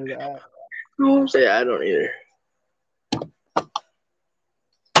to say to that. oh, Yeah, I don't either.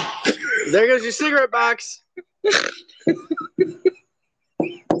 There goes your cigarette box.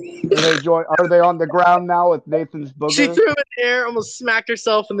 Are they on the ground now with Nathan's booger? She threw it in the air, almost smacked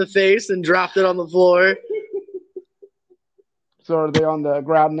herself in the face, and dropped it on the floor. So are they on the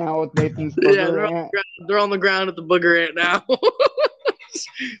ground now with Nathan's booger? Yeah, they're on the ground at the booger ant now.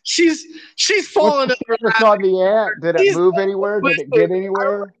 she's falling What's the over. status on the ant? Did it She's- move anywhere? Did it get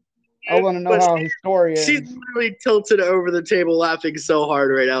anywhere? I want to know how his story She's ends. literally tilted over the table laughing so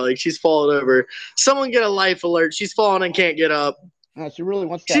hard right now. Like, she's falling over. Someone get a life alert. She's falling and can't get up. She really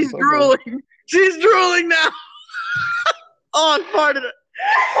wants that She's booger. drooling. She's drooling now. Oh, I farted.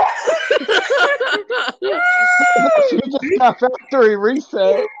 She just got factory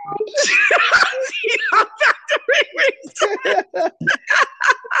reset.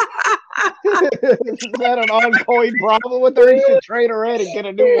 Is that an ongoing problem with her? You should trade her in and get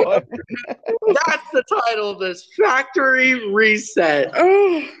a new one. That's the title of this, Factory Reset.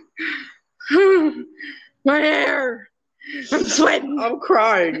 oh, my hair. I'm sweating. I'm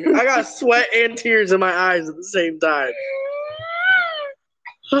crying. I got sweat and tears in my eyes at the same time.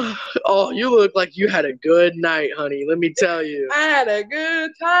 Oh, you look like you had a good night, honey. Let me tell you. I had a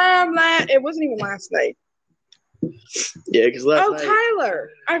good time it wasn't even last night. Yeah, because last Oh, night. Tyler,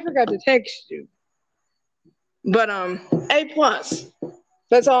 I forgot to text you. But A+.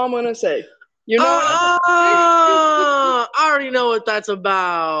 That's all I'm gonna say. You know, I already know what that's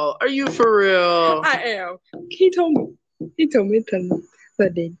about. Are you for real? I am. He told me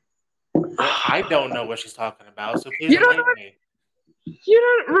that day. I don't know what she's talking about, so please You don't enlighten me.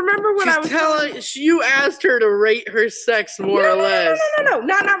 You don't remember when I was She's telling. You asked her to rate her sex more or less. No,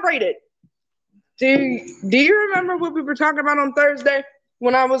 not rated. Do you remember what we were talking about on Thursday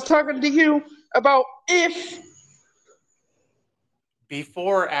when I was talking to you about if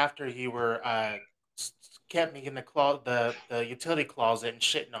Before or after you were kept me in the utility closet and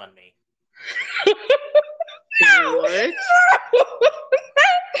shitting on me. What?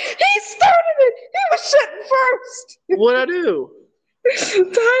 He started it. He was shitting first. What'd I do?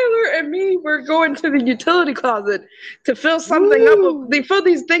 Tyler and me were going to the utility closet to fill something up. They fill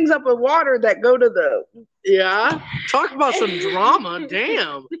these things up with water that go to the. Yeah. Talk about some drama.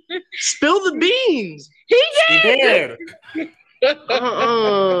 Damn. Spill the beans. He He did. did.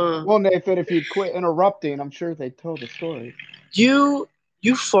 Well, Nathan, if you'd quit interrupting, I'm sure they'd tell the story. You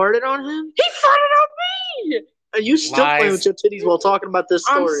farted on him? He farted on me. Are you still Lies. playing with your titties while talking about this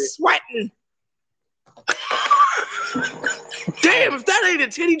I'm story? sweating. Damn, if that ain't a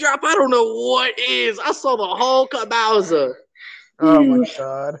titty drop, I don't know what is. I saw the whole cabowza. Oh my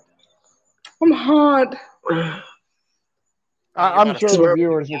god. I'm hot. I'm sure the Swear-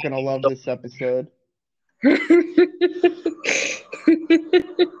 viewers are gonna love this episode. God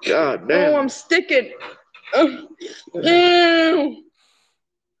Oh, damn. I'm sticking. Ew.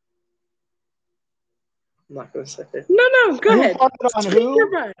 I'm not gonna say it. No, go ahead. On Speak who? your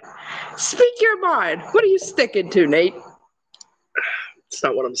mind. Speak your mind. What are you sticking to, Nate? It's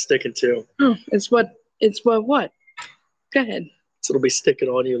not what I'm sticking to. Oh, it's what what? Go ahead. So it'll be sticking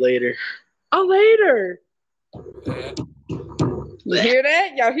on you later. Oh, later. You hear that?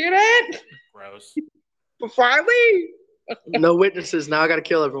 Y'all hear that? Gross. Before I leave. No witnesses. Now I gotta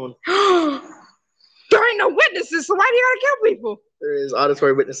kill everyone. There ain't no witnesses, so why do you gotta kill people? There is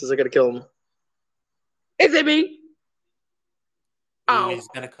auditory witnesses. I gotta kill them. Is it me? Oh, he's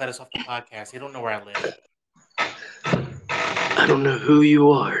gonna cut us off the podcast. He don't know where I live. I don't know who you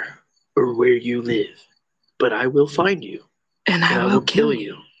are or where you live, but I will find you And I will kill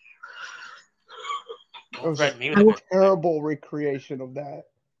you. Don't threaten me A with it. terrible recreation of that.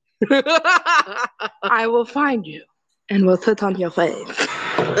 I will find you and will sit on your face.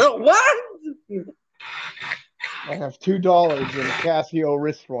 What? I have $2 in a Casio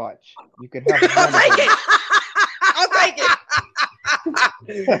wristwatch. You can have it. I'll take it. I'll take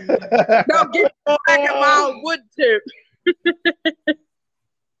it. No, give me back a mild wood tip.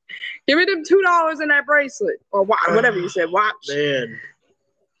 Give me them $2 in that bracelet or whatever you said. Watch, Man,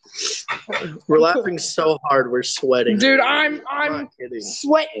 we're laughing so hard we're sweating. dude. I'm not kidding.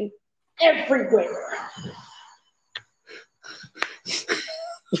 sweating everywhere.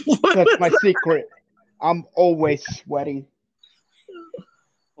 That's my secret. I'm always sweaty.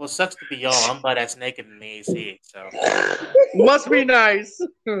 Well, it sucks to be y'all. I'm butt ass naked in the AC, so Must be nice.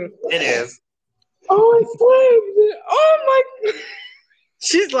 it is. Oh, I slammed it. Oh my.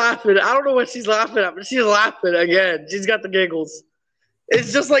 She's laughing. I don't know what she's laughing at, but she's laughing again. She's got the giggles.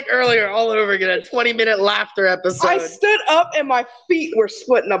 It's just like earlier, all over again. A 20-minute laughter episode. I stood up and my feet were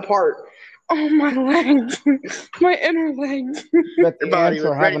splitting apart. Oh, my legs. My inner legs. But the Your body ants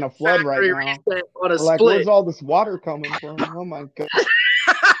are was having a flood right factory now. reset on a Like, split. where's all this water coming from? Oh my god.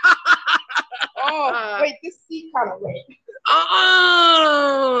 Oh, wait, this seat kind of wet.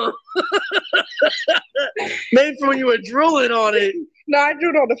 Oh! Made for when you were drooling on it. No, I drew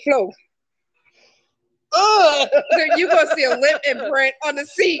it on the floor. Then you gonna see a lip imprint on the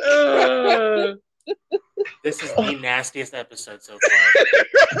seat. This is the nastiest episode so far.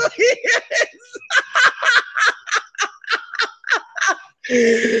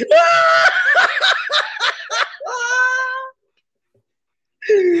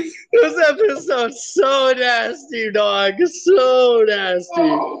 This episode's so nasty, dog. So nasty.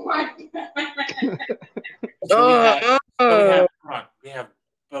 Oh my god. We have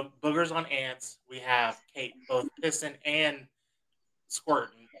boogers on ants. We have Kate both pissing and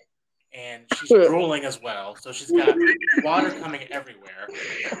squirting, and she's drooling as well. So she's got water coming everywhere.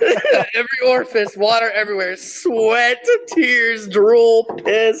 Every orifice, water everywhere. Sweat, tears, drool,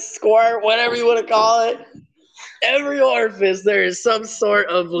 piss, squirt, whatever you want to call it. Every orifice, there is some sort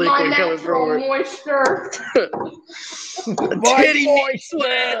of liquid coming from it. Moisture. Titty meat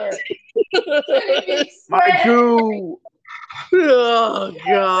sweat. My goo. Oh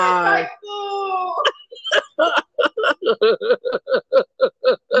god.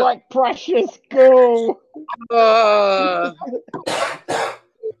 My precious goo.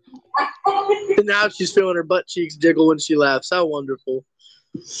 And now she's feeling her butt cheeks jiggle when she laughs. How wonderful.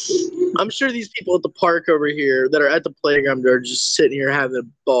 I'm sure these people at the park over here that are at the playground are just sitting here having a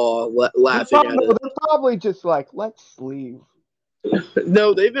ball laughing at it. They're probably just like, let's leave.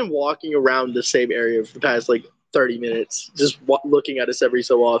 No, they've been walking around the same area for the past like 30 minutes, just looking at us every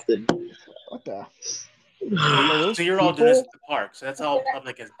so often. What the? So you're all doing this at the park. So that's all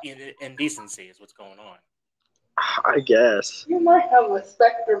public indecency is what's going on. I guess. You might have a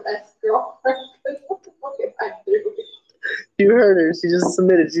Spectrum S girlfriend. What the fuck am I doing? You heard her. She just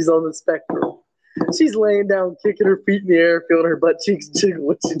submitted. She's on the spectrum. She's laying down, kicking her feet in the air, feeling her butt cheeks jiggle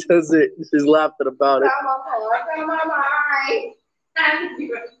when she does it. She's laughing about it. I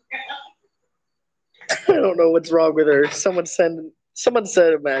don't know what's wrong with her. Someone said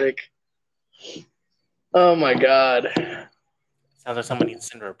Matic. Oh my god. Sounds like someone needs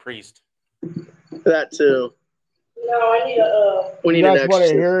to send her a priest. That too. No, I need a. We need You an guys want to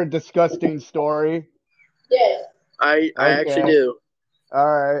exorcist. hear a disgusting story? Yes. I actually do. All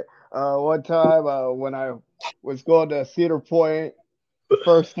right. One time when I was going to Cedar Point, the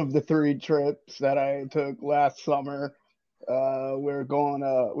first of the 3 trips that I took last summer,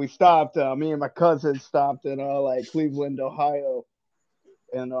 we stopped, me and my cousin stopped in like Cleveland, Ohio.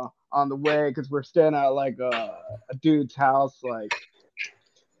 And on the way, because we're staying at like a dude's house, like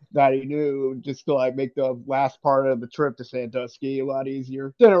that he knew, just to like make the last part of the trip to Sandusky a lot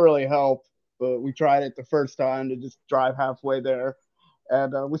easier. Didn't really help, but we tried it the first time to just drive halfway there.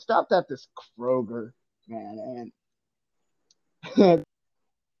 And we stopped at this Kroger, man, and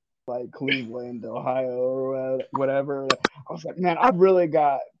like Cleveland, Ohio, or whatever. I was like, man, I really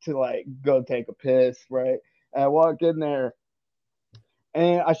got to like go take a piss, right? And I walk in there,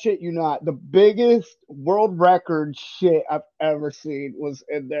 and I shit you not, the biggest world record shit I've ever seen was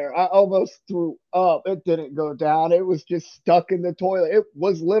in there. I almost threw up. It didn't go down. It was just stuck in the toilet. It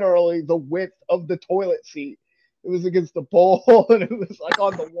was literally the width of the toilet seat. It was against the pole and it was like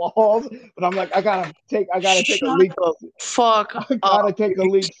on the walls. But I'm like, I gotta take a leak. Fuck. I gotta take a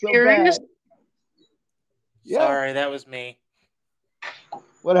leak so bad. Yeah. Sorry, that was me.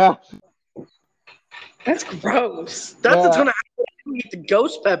 What happened? That's gross. That's what's gonna happen when you eat the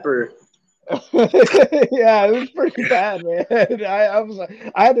ghost pepper. Yeah, it was pretty bad, man. I was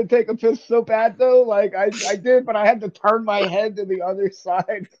like, I had to take a piss so bad though. Like I did, but I had to turn my head to the other side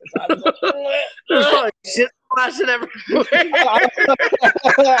because I was like, there's probably shit splashing everywhere.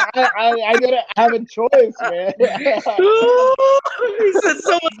 I didn't have a choice, man. He said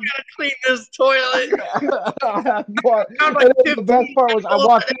someone's gotta clean this toilet. The best part was I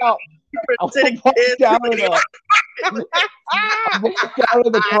walked out. I walked out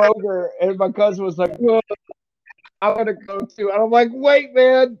of the Kroger, and my cousin was like, "Well, I'm gonna go too." And I'm like, "Wait,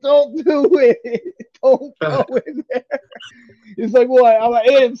 man, don't do it. Don't go in there." He's like, "What?" I'm like,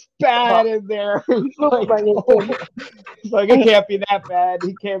 "It's bad in there." He's like, "It can't be that bad."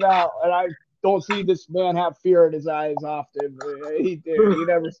 He came out, and I don't see this man have fear in his eyes often. But he did. He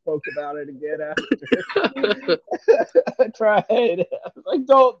never spoke about it again after. I tried. I was like,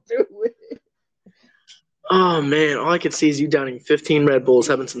 "Don't do it." Oh man, all I could see is you downing 15 Red Bulls,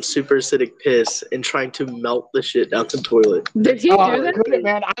 having some super acidic piss, and trying to melt the shit down the toilet. Did he do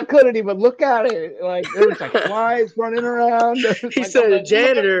that? I couldn't even look at it. Like there was like flies running around. He said,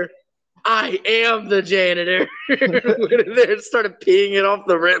 "Janitor, I am the janitor." They started peeing it off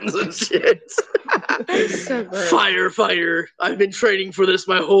the rims and shit. So Firefighter, I've been training for this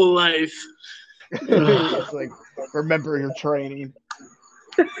my whole life. It's like, remember your training.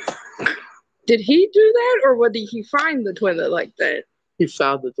 Did he do that, or did he find the toilet like that? He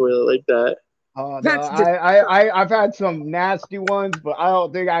found the toilet like that. Oh no, I've had some nasty ones, but I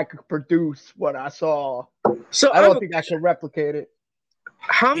don't think I could produce what I saw. So I don't think I could replicate it.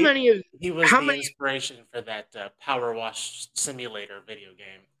 How many of he was the inspiration for that Power Wash Simulator video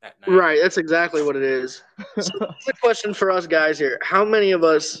game that night? Right, that's exactly what it is. So that's a question for us guys here. How many of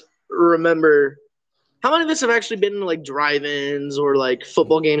us remember? How many of us have actually been in like drive-ins or like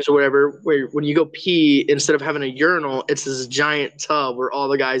football games or whatever, where when you go pee, instead of having a urinal, it's this giant tub where all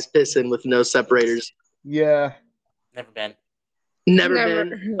the guys piss in with no separators? Yeah. Never been. Never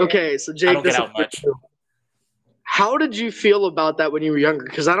been? Okay, so Jake, I don't get out much. How did you feel about that when you were younger?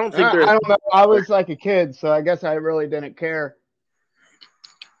 Because I don't think I don't know. I was like a kid, so I guess I really didn't care.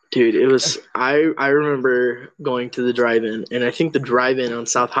 Dude, it was I remember going to the drive-in, and I think the drive-in on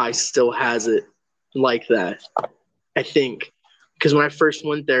South High still has it like that, I think, because when I first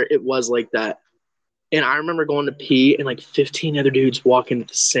went there, it was like that. And I remember going to pee and like 15 other dudes walking at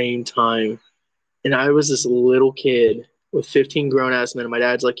the same time, and I was this little kid with 15 grown-ass men, and my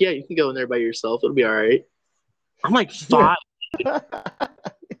dad's like, "Yeah, you can go in there by yourself, it'll be all right." I'm like 5.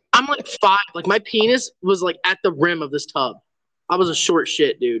 I'm like 5. Like my penis was like at the rim of this tub. I was a short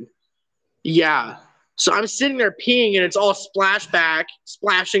shit, dude. Yeah. So I'm sitting there peeing, and it's all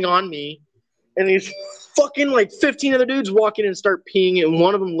splashing on me. And these fucking like 15 other dudes walk in and start peeing, and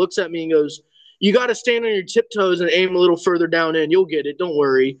one of them looks at me and goes, "You got to stand on your tiptoes and aim a little further down in. You'll get it. Don't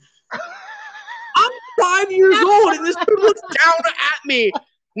worry." I'm 5 years old, and this dude looks down at me,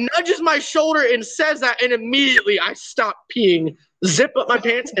 nudges my shoulder, and says that, and immediately I stop peeing, zip up my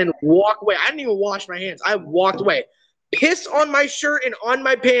pants, and walk away. I didn't even wash my hands. I walked away. Piss on my shirt and on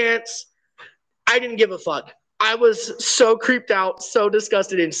my pants. I didn't give a fuck. I was so creeped out, so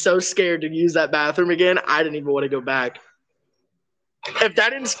disgusted, and so scared to use that bathroom again. I didn't even want to go back. If that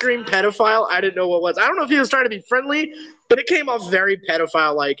didn't scream pedophile, I didn't know what was. I don't know if he was trying to be friendly, but it came off very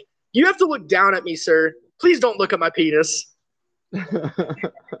pedophile. Like, "You have to look down at me, sir. Please don't look at my penis."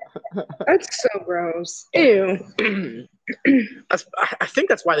 That's so gross. Ew. I think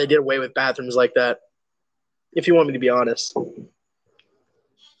that's why they did away with bathrooms like that, if you want me to be honest.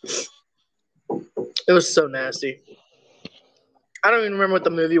 It was so nasty. I don't even remember what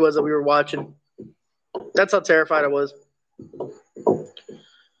the movie was that we were watching. That's how terrified I was.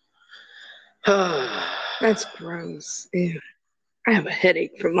 That's gross. Ew. I have a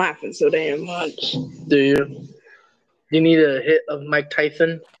headache from laughing so damn much. Do you? Do you need a hit of Mike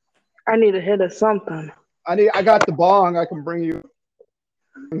Tyson? I need a hit of something. I got the bong. I can bring you.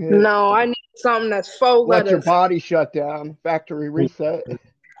 No, I need something that's full. Let your body shut down. Factory reset.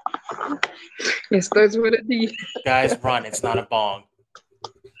 It starts with a D. Guys, run. It's not a bong.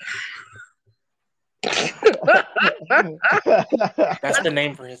 That's the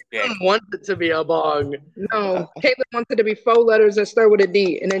name for his dick. Wants it to be a bong. No, Caitlin wants it to be 4 letters that start with a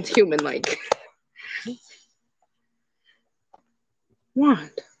D, and it's human-like.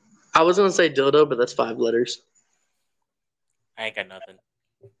 What? I was gonna say dildo, but that's 5 letters. I ain't got nothing.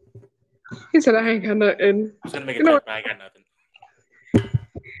 He said, I ain't got nothing. I was gonna make a You know joke, but I got nothing.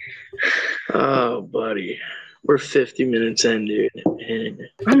 Oh, buddy. We're 50 minutes in, dude. And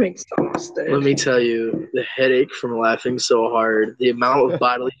I'm exhausted. let me tell you, the headache from laughing so hard, the amount of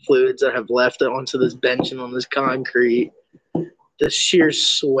bodily fluids that have left onto this bench and on this concrete, the sheer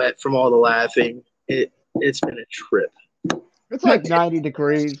sweat from all the laughing, it's been a trip. It's like 90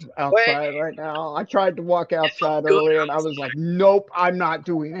 degrees outside right now. I tried to walk outside earlier, and I was like, nope, I'm not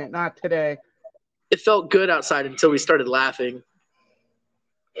doing it. Not today. It felt good outside until we started laughing.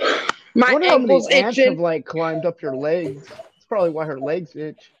 My I wonder how many ankle's ants have, itching. like, climbed up your legs. That's probably why her legs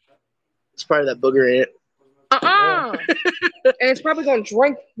itch. It's probably that booger ant. And it's probably going to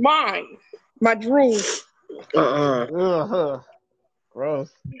drink mine. My drool. Ugh.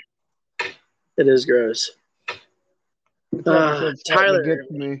 Gross. It is gross. This episode's starting Tyler, to get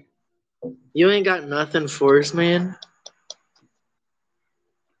to me. you ain't got nothing for us, man.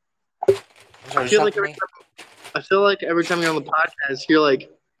 I feel like every time you're on the podcast, you're like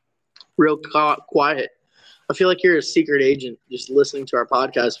real quiet. I feel like you're a secret agent just listening to our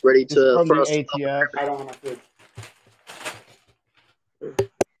podcast, ready It's to from for the us. ATF. I don't have to.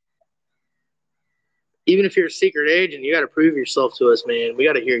 Even if you're a secret agent, you got to prove yourself to us, man. We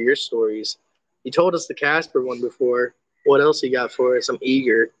got to hear your stories. You told us the Casper one before. What else you got for us? I'm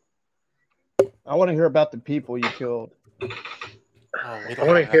eager. I want to hear about the people you killed. Oh, I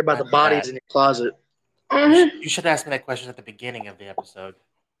want to hear about the bodies in your closet. You should ask me that question at the beginning of the episode.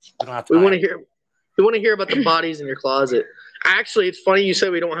 We don't have time. We want to hear about the bodies in your closet. Actually, it's funny you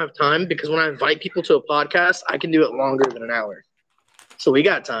said we don't have time because when I invite people to a podcast, I can do it longer than an hour. So we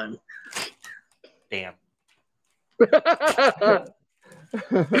got time. Damn.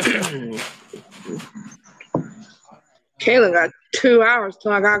 Kaylin got 2 hours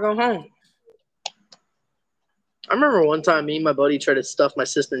till I got to go home. I remember one time me and my buddy tried to stuff my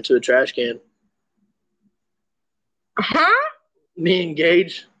sister into a trash can. Huh? Me and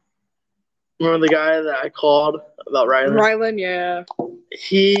Gage. Remember the guy that I called about Rylan? Rylan, yeah.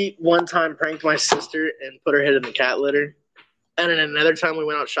 He one time pranked my sister and put her head in the cat litter. And then another time we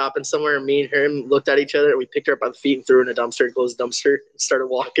went out shopping somewhere and me and him looked at each other and we picked her up by the feet and threw her in a dumpster and closed the dumpster and started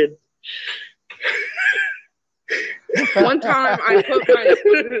walking. One time I put my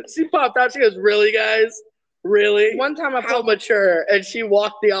She popped out. She goes, "Really, guys? Really? one time I How put mature?" And she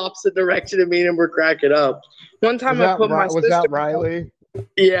walked the opposite direction of me and we're cracking up. one time I put my was sister. that Riley?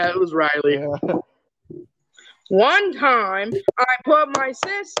 Yeah, it was Riley. Yeah. One time I put my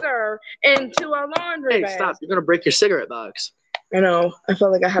sister into a laundry Hey, bag. stop. You're going to break your cigarette box. I know. I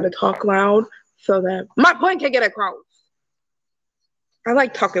felt like I had to talk loud so that my point can get across. I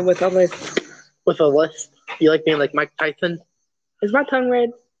like talking with a list. With a list. You like being like Mike Tyson? Is my tongue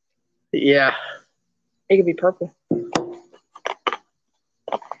red? Yeah. It could be purple.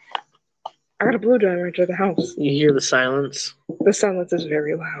 I got a blue generator at the house. You hear the silence? The silence is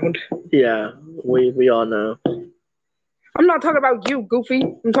very loud. Yeah, we all know. I'm not talking about you, Goofy.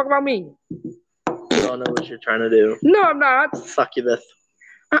 I'm talking about me. We all know what you're trying to do. No, I'm not. Succubus.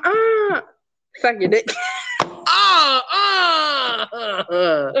 Suck your dick. All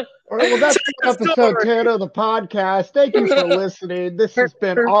right, well, that's episode 10 of the podcast. Thank you for listening. This has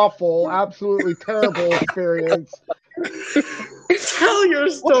been awful, absolutely terrible experience. Tell your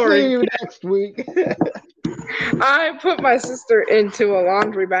We'll story. see you next week. I put my sister into a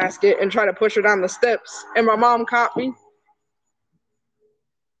laundry basket and tried to push her down the steps, and my mom caught me.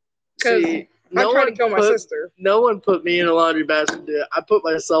 Because See, I tried to kill my sister. No one put me in a laundry basket. Dude. I put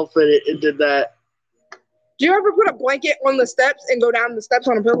myself in it and did that. Do you ever put a blanket on the steps and go down the steps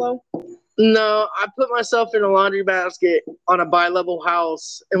on a pillow? No, I put myself in a laundry basket on a bi-level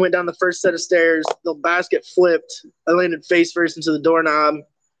house and went down the first set of stairs. The basket flipped. I landed face first into the doorknob,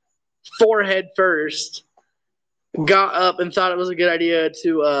 forehead first. Got up and thought it was a good idea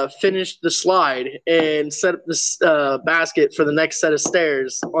to finish the slide and set up this basket for the next set of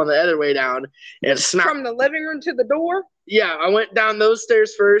stairs on the other way down and smacked. From the living room to the door? Yeah, I went down those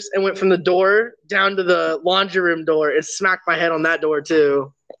stairs first and went from the door down to the laundry room door and smacked my head on that door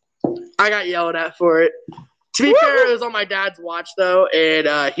too. I got yelled at for it. To be fair, it was on my dad's watch though,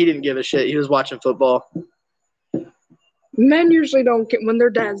 and he didn't give a shit. He was watching football. Men usually don't get, when they're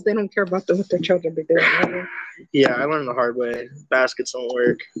dads, they don't care about what their children be doing. Yeah, I learned the hard way. Baskets don't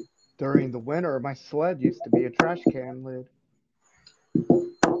work. During the winter, my sled used to be a trash can lid.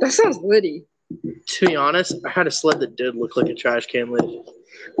 That sounds litty. To be honest, I had a sled that did look like a trash can lid.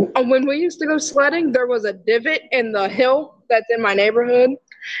 When we used to go sledding, there was a divot in the hill that's in my neighborhood,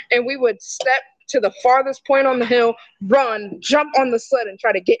 and we would step to the farthest point on the hill, run, jump on the sled, and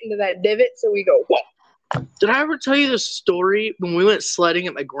try to get into that divot. So we go, whoa. Did I ever tell you the story when we went sledding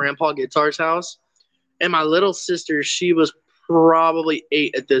at my grandpa Guitar's house? And my little sister, she was probably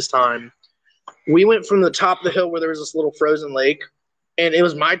 8 at this time. We went from the top of the hill where there was this little frozen lake, and it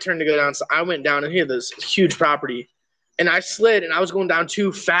was my turn to go down. So I went down, and he had this huge property. And I slid, and I was going down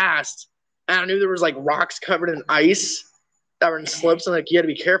too fast. And I knew there was, like, rocks covered in ice that were in slips. And, like, you had to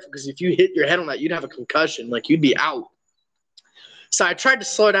be careful because if you hit your head on that, you'd have a concussion. Like, you'd be out. So I tried to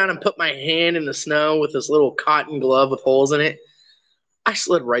slow down and put my hand in the snow with this little cotton glove with holes in it. I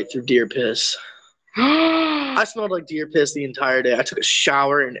slid right through deer piss. I smelled like deer piss the entire day. I took a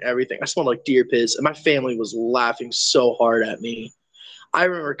shower and everything. I smelled like deer piss, and my family was laughing so hard at me. I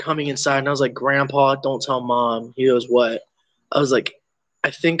remember coming inside, and I was like, Grandpa, don't tell Mom. He goes, what? I was like,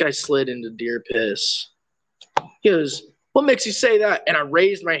 I think I slid into deer piss. He goes, what makes you say that? And I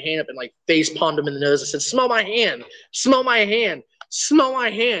raised my hand up and, like, face palmed him in the nose. I said, smell my hand. Smell my hand. Smell my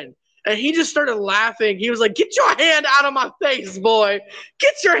hand. And he just started laughing. He was like, get your hand out of my face, boy.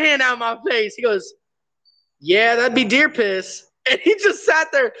 Get your hand out of my face. He goes, yeah, that'd be deer piss. And he just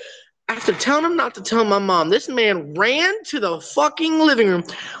sat there. After telling him not to tell my mom, this man ran to the fucking living room.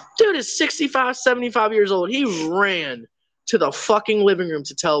 Dude is 65, 75 years old. He ran to the fucking living room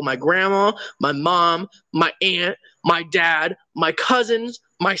to tell my grandma, my mom, my aunt, my dad, my cousins,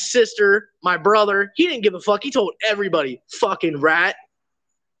 my sister, my brother. He didn't give a fuck. He told everybody. Fucking rat.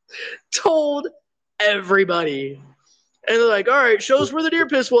 Told everybody. And they're like, all right, show us where the deer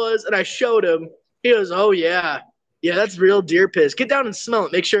piss was. And I showed him. He goes, oh, yeah. Yeah, that's real deer piss. Get down and smell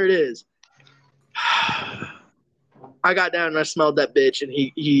it. Make sure it is. I got down and I smelled that bitch, and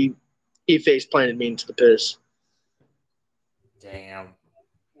he face planted me into the piss. Damn.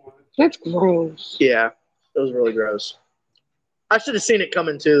 That's gross. Yeah, it was really gross. I should have seen it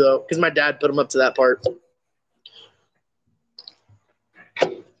coming too, though, because my dad put him up to that part.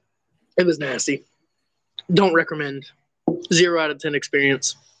 It was nasty. Don't recommend. 0 out of 10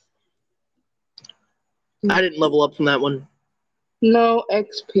 experience. I didn't level up from that one. No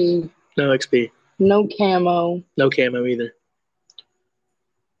XP. No XP. No camo. No camo either.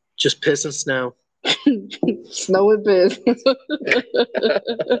 Just piss and snow. Snow and piss.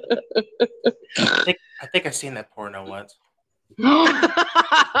 I think I've seen that porno once. You know what?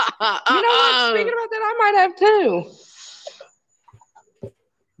 Speaking about that, I might have too.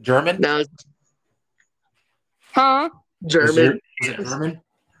 German? No, Huh? German. Is it German?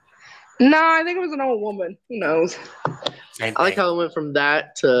 No, I think it was an old woman. Who knows? Same I like thing. how it went from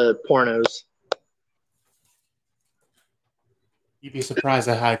that to pornos. You'd be surprised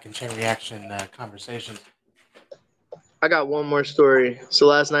at how I can chain reaction conversations. I got one more story. So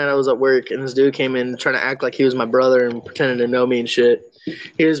last night I was at work, and this dude came in trying to act like he was my brother and pretending to know me and shit.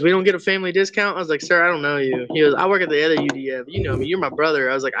 He goes, we don't get a family discount? I was like, sir, I don't know you. He goes, I work at the other UDF. You know me. You're my brother.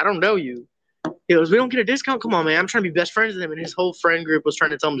 I was like, I don't know you. He goes, we don't get a discount? Come on, man. I'm trying to be best friends with him. And his whole friend group was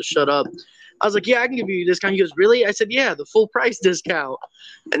trying to tell him to shut up. I was like, yeah, I can give you a discount. He goes, really? I said, yeah, the full price discount.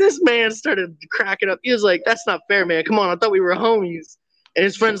 And this man started cracking up. He was like, that's not fair, man. Come on. I thought we were homies. And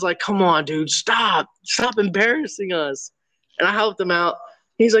his friend's like, come on, dude. Stop embarrassing us. And I helped him out.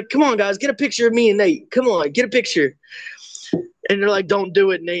 He's like, come on, guys. Get a picture of me and Nate. Come on. Get a picture. And they're like, don't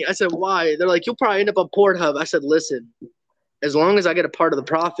do it, Nate. I said, why? They're like, you'll probably end up on Pornhub. I said, listen, as long as I get a part of the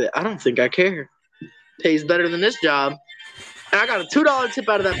profit, I don't think I care. Pays better than this job. And I got a $2 tip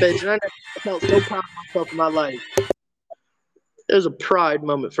out of that bitch, and I never felt so proud of myself in my life. It was a pride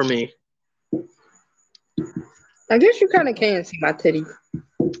moment for me. I guess you kind of can see my titty.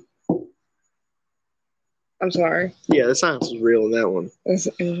 I'm sorry. Yeah, the silence was real in that one.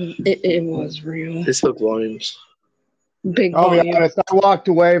 It was real. It spoke volumes. Big I'll be volume. honest, I walked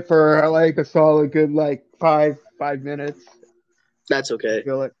away for like a solid good like five minutes. That's okay.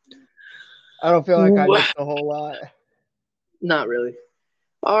 I don't feel like I missed a whole lot. Not really.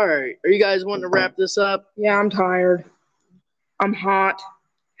 All right. Are you guys wanting to wrap this up? Yeah, I'm tired. I'm hot.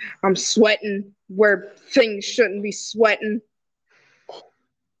 I'm sweating where things shouldn't be sweating.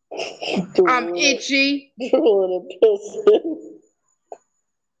 I'm itchy.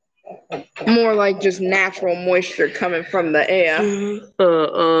 More like just natural moisture coming from the air.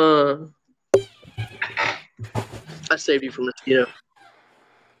 I saved you from mosquito.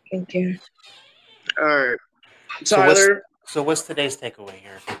 Thank you. All right. So Tyler, what's today's takeaway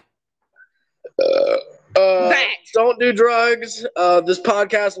here? don't do drugs. This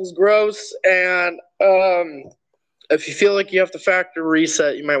podcast was gross, and if you feel like you have to factory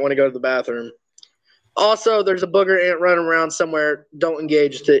reset, you might want to go to the bathroom. Also, there's a booger ant running around somewhere. Don't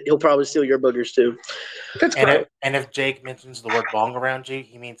engage. He'll probably steal your boogers too. That's great. And if Jake mentions the word bong around you,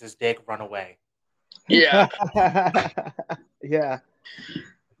 he means his dick. Run away. Yeah. Yeah.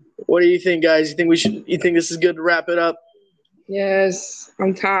 What do you think, guys? You think this is good to wrap it up? Yes,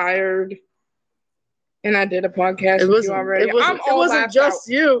 I'm tired. And I did a podcast with you already. It wasn't just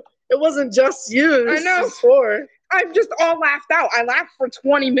you. It wasn't just you. I know. Before. I've just all laughed out. I laughed for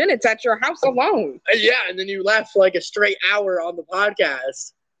 20 minutes at your house alone. Yeah, and then you laughed for like a straight hour on the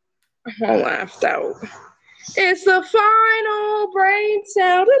podcast. I all laughed out. It's the final brain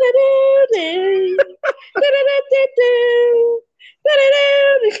cell.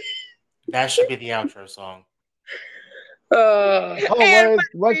 That should be the outro song.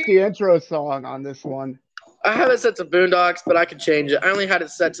 What's the intro song on this one? I have it set to Boondocks, but I could change it. I only had it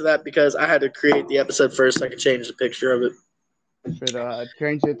set to that because I had to create the episode first so I could change the picture of it. Should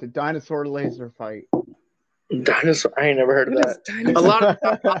change it to Dinosaur Laser Fight. Dinosaur? I ain't never heard of that. A lot of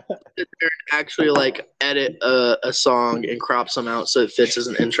times sit there and actually like edit a song and crop some out so it fits as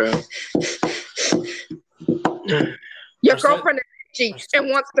an intro. Your girlfriend is itchy and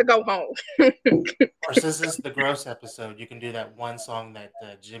wants to go home. Or since this is the gross episode, you can do that one song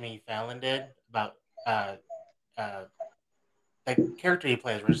that Jimmy Fallon did about that character he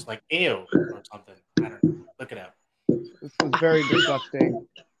plays. We're just like ew or something. I don't know. Look it up. This is very disgusting.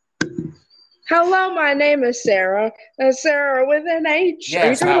 Hello, my name is Sarah. Sarah with an H.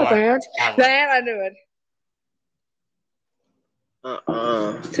 Yes, Are you talking about that? That I knew it.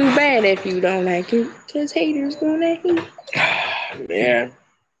 Too bad if you don't like it, because haters gonna hate. Man.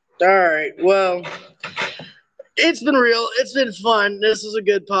 All right. Well, it's been real. It's been fun. This was a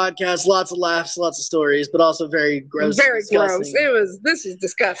good podcast. Lots of laughs, lots of stories, but also very gross. Very gross. This is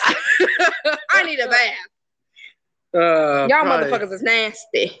disgusting. I need a bath. Y'all motherfuckers is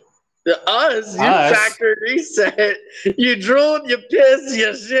nasty. Us, you factory reset. You drooled, you pissed,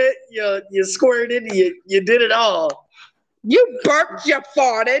 you shit, you squirted, you did it all. You burped, you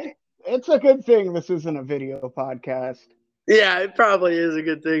farted. It's a good thing this isn't a video podcast. Yeah, it probably is a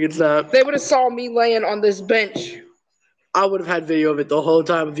good thing it's not. They would have saw me laying on this bench. I would have had video of it the whole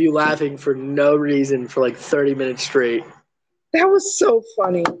time of you laughing for no reason for like 30 minutes straight. That was so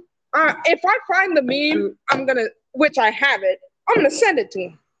funny. If I find the meme, which I have it, I'm gonna send it to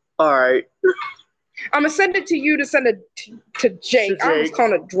him. All right. I'm gonna send it to you to send it to Jake. I was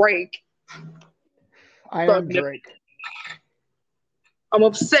calling it Drake. I am Drake. I'm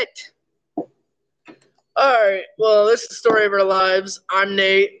upset. All right. Well, this is the story of our lives. I'm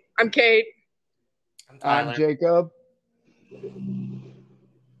Nate. I'm Kate. I'm Jacob.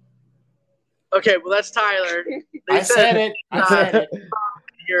 Okay, well, that's Tyler. I said it.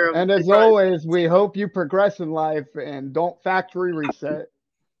 And as always, we hope you progress in life and don't factory reset.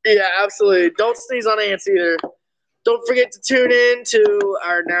 Yeah, absolutely. Don't sneeze on ants either. Don't forget to tune in to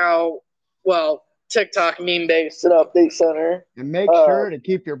our TikTok meme-based update center. And make sure to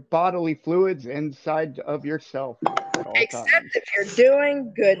keep your bodily fluids inside of yourself at all Except times. if you're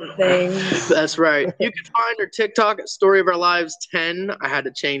doing good things. That's right. You can find our TikTok at Story of Our Lives 10. I had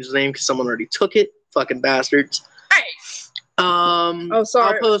to change the name because someone already took it. Fucking bastards. Hey. Oh,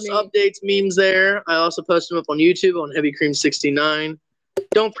 sorry. I'll post updates, memes there. I also post them up on YouTube on Heavy Cream 69.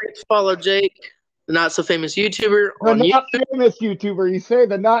 Don't forget to follow Jake, the not so famous YouTuber. The not famous YouTuber. You say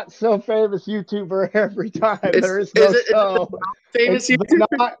the not so famous YouTuber every time. There is no so. Famous YouTuber?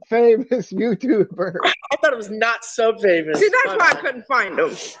 Not famous YouTuber. I thought it was not so famous. See, that's why I couldn't find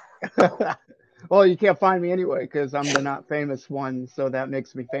him. Well, you can't find me anyway because I'm the not famous one, so that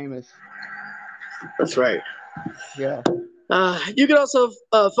makes me famous. That's right. Yeah. You can also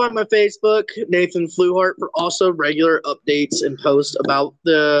find my Facebook, Nathan Fluhart, for also regular updates and posts about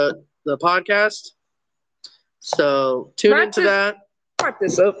the podcast. So tune into that. Wrap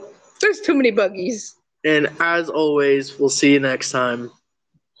this up. There's too many buggies. And as always, we'll see you next time.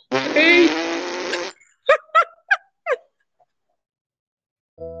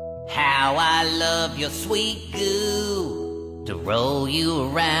 How I love your sweet goo, to roll you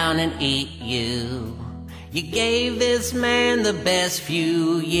around and eat you. You gave this man the best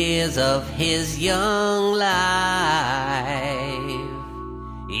few years of his young life.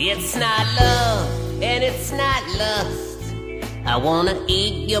 It's not love and it's not lust. I wanna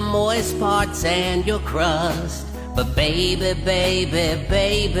eat your moist parts and your crust. But baby, baby,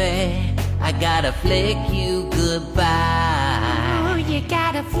 baby, I gotta flick you goodbye. Oh, you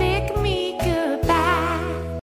gotta flick me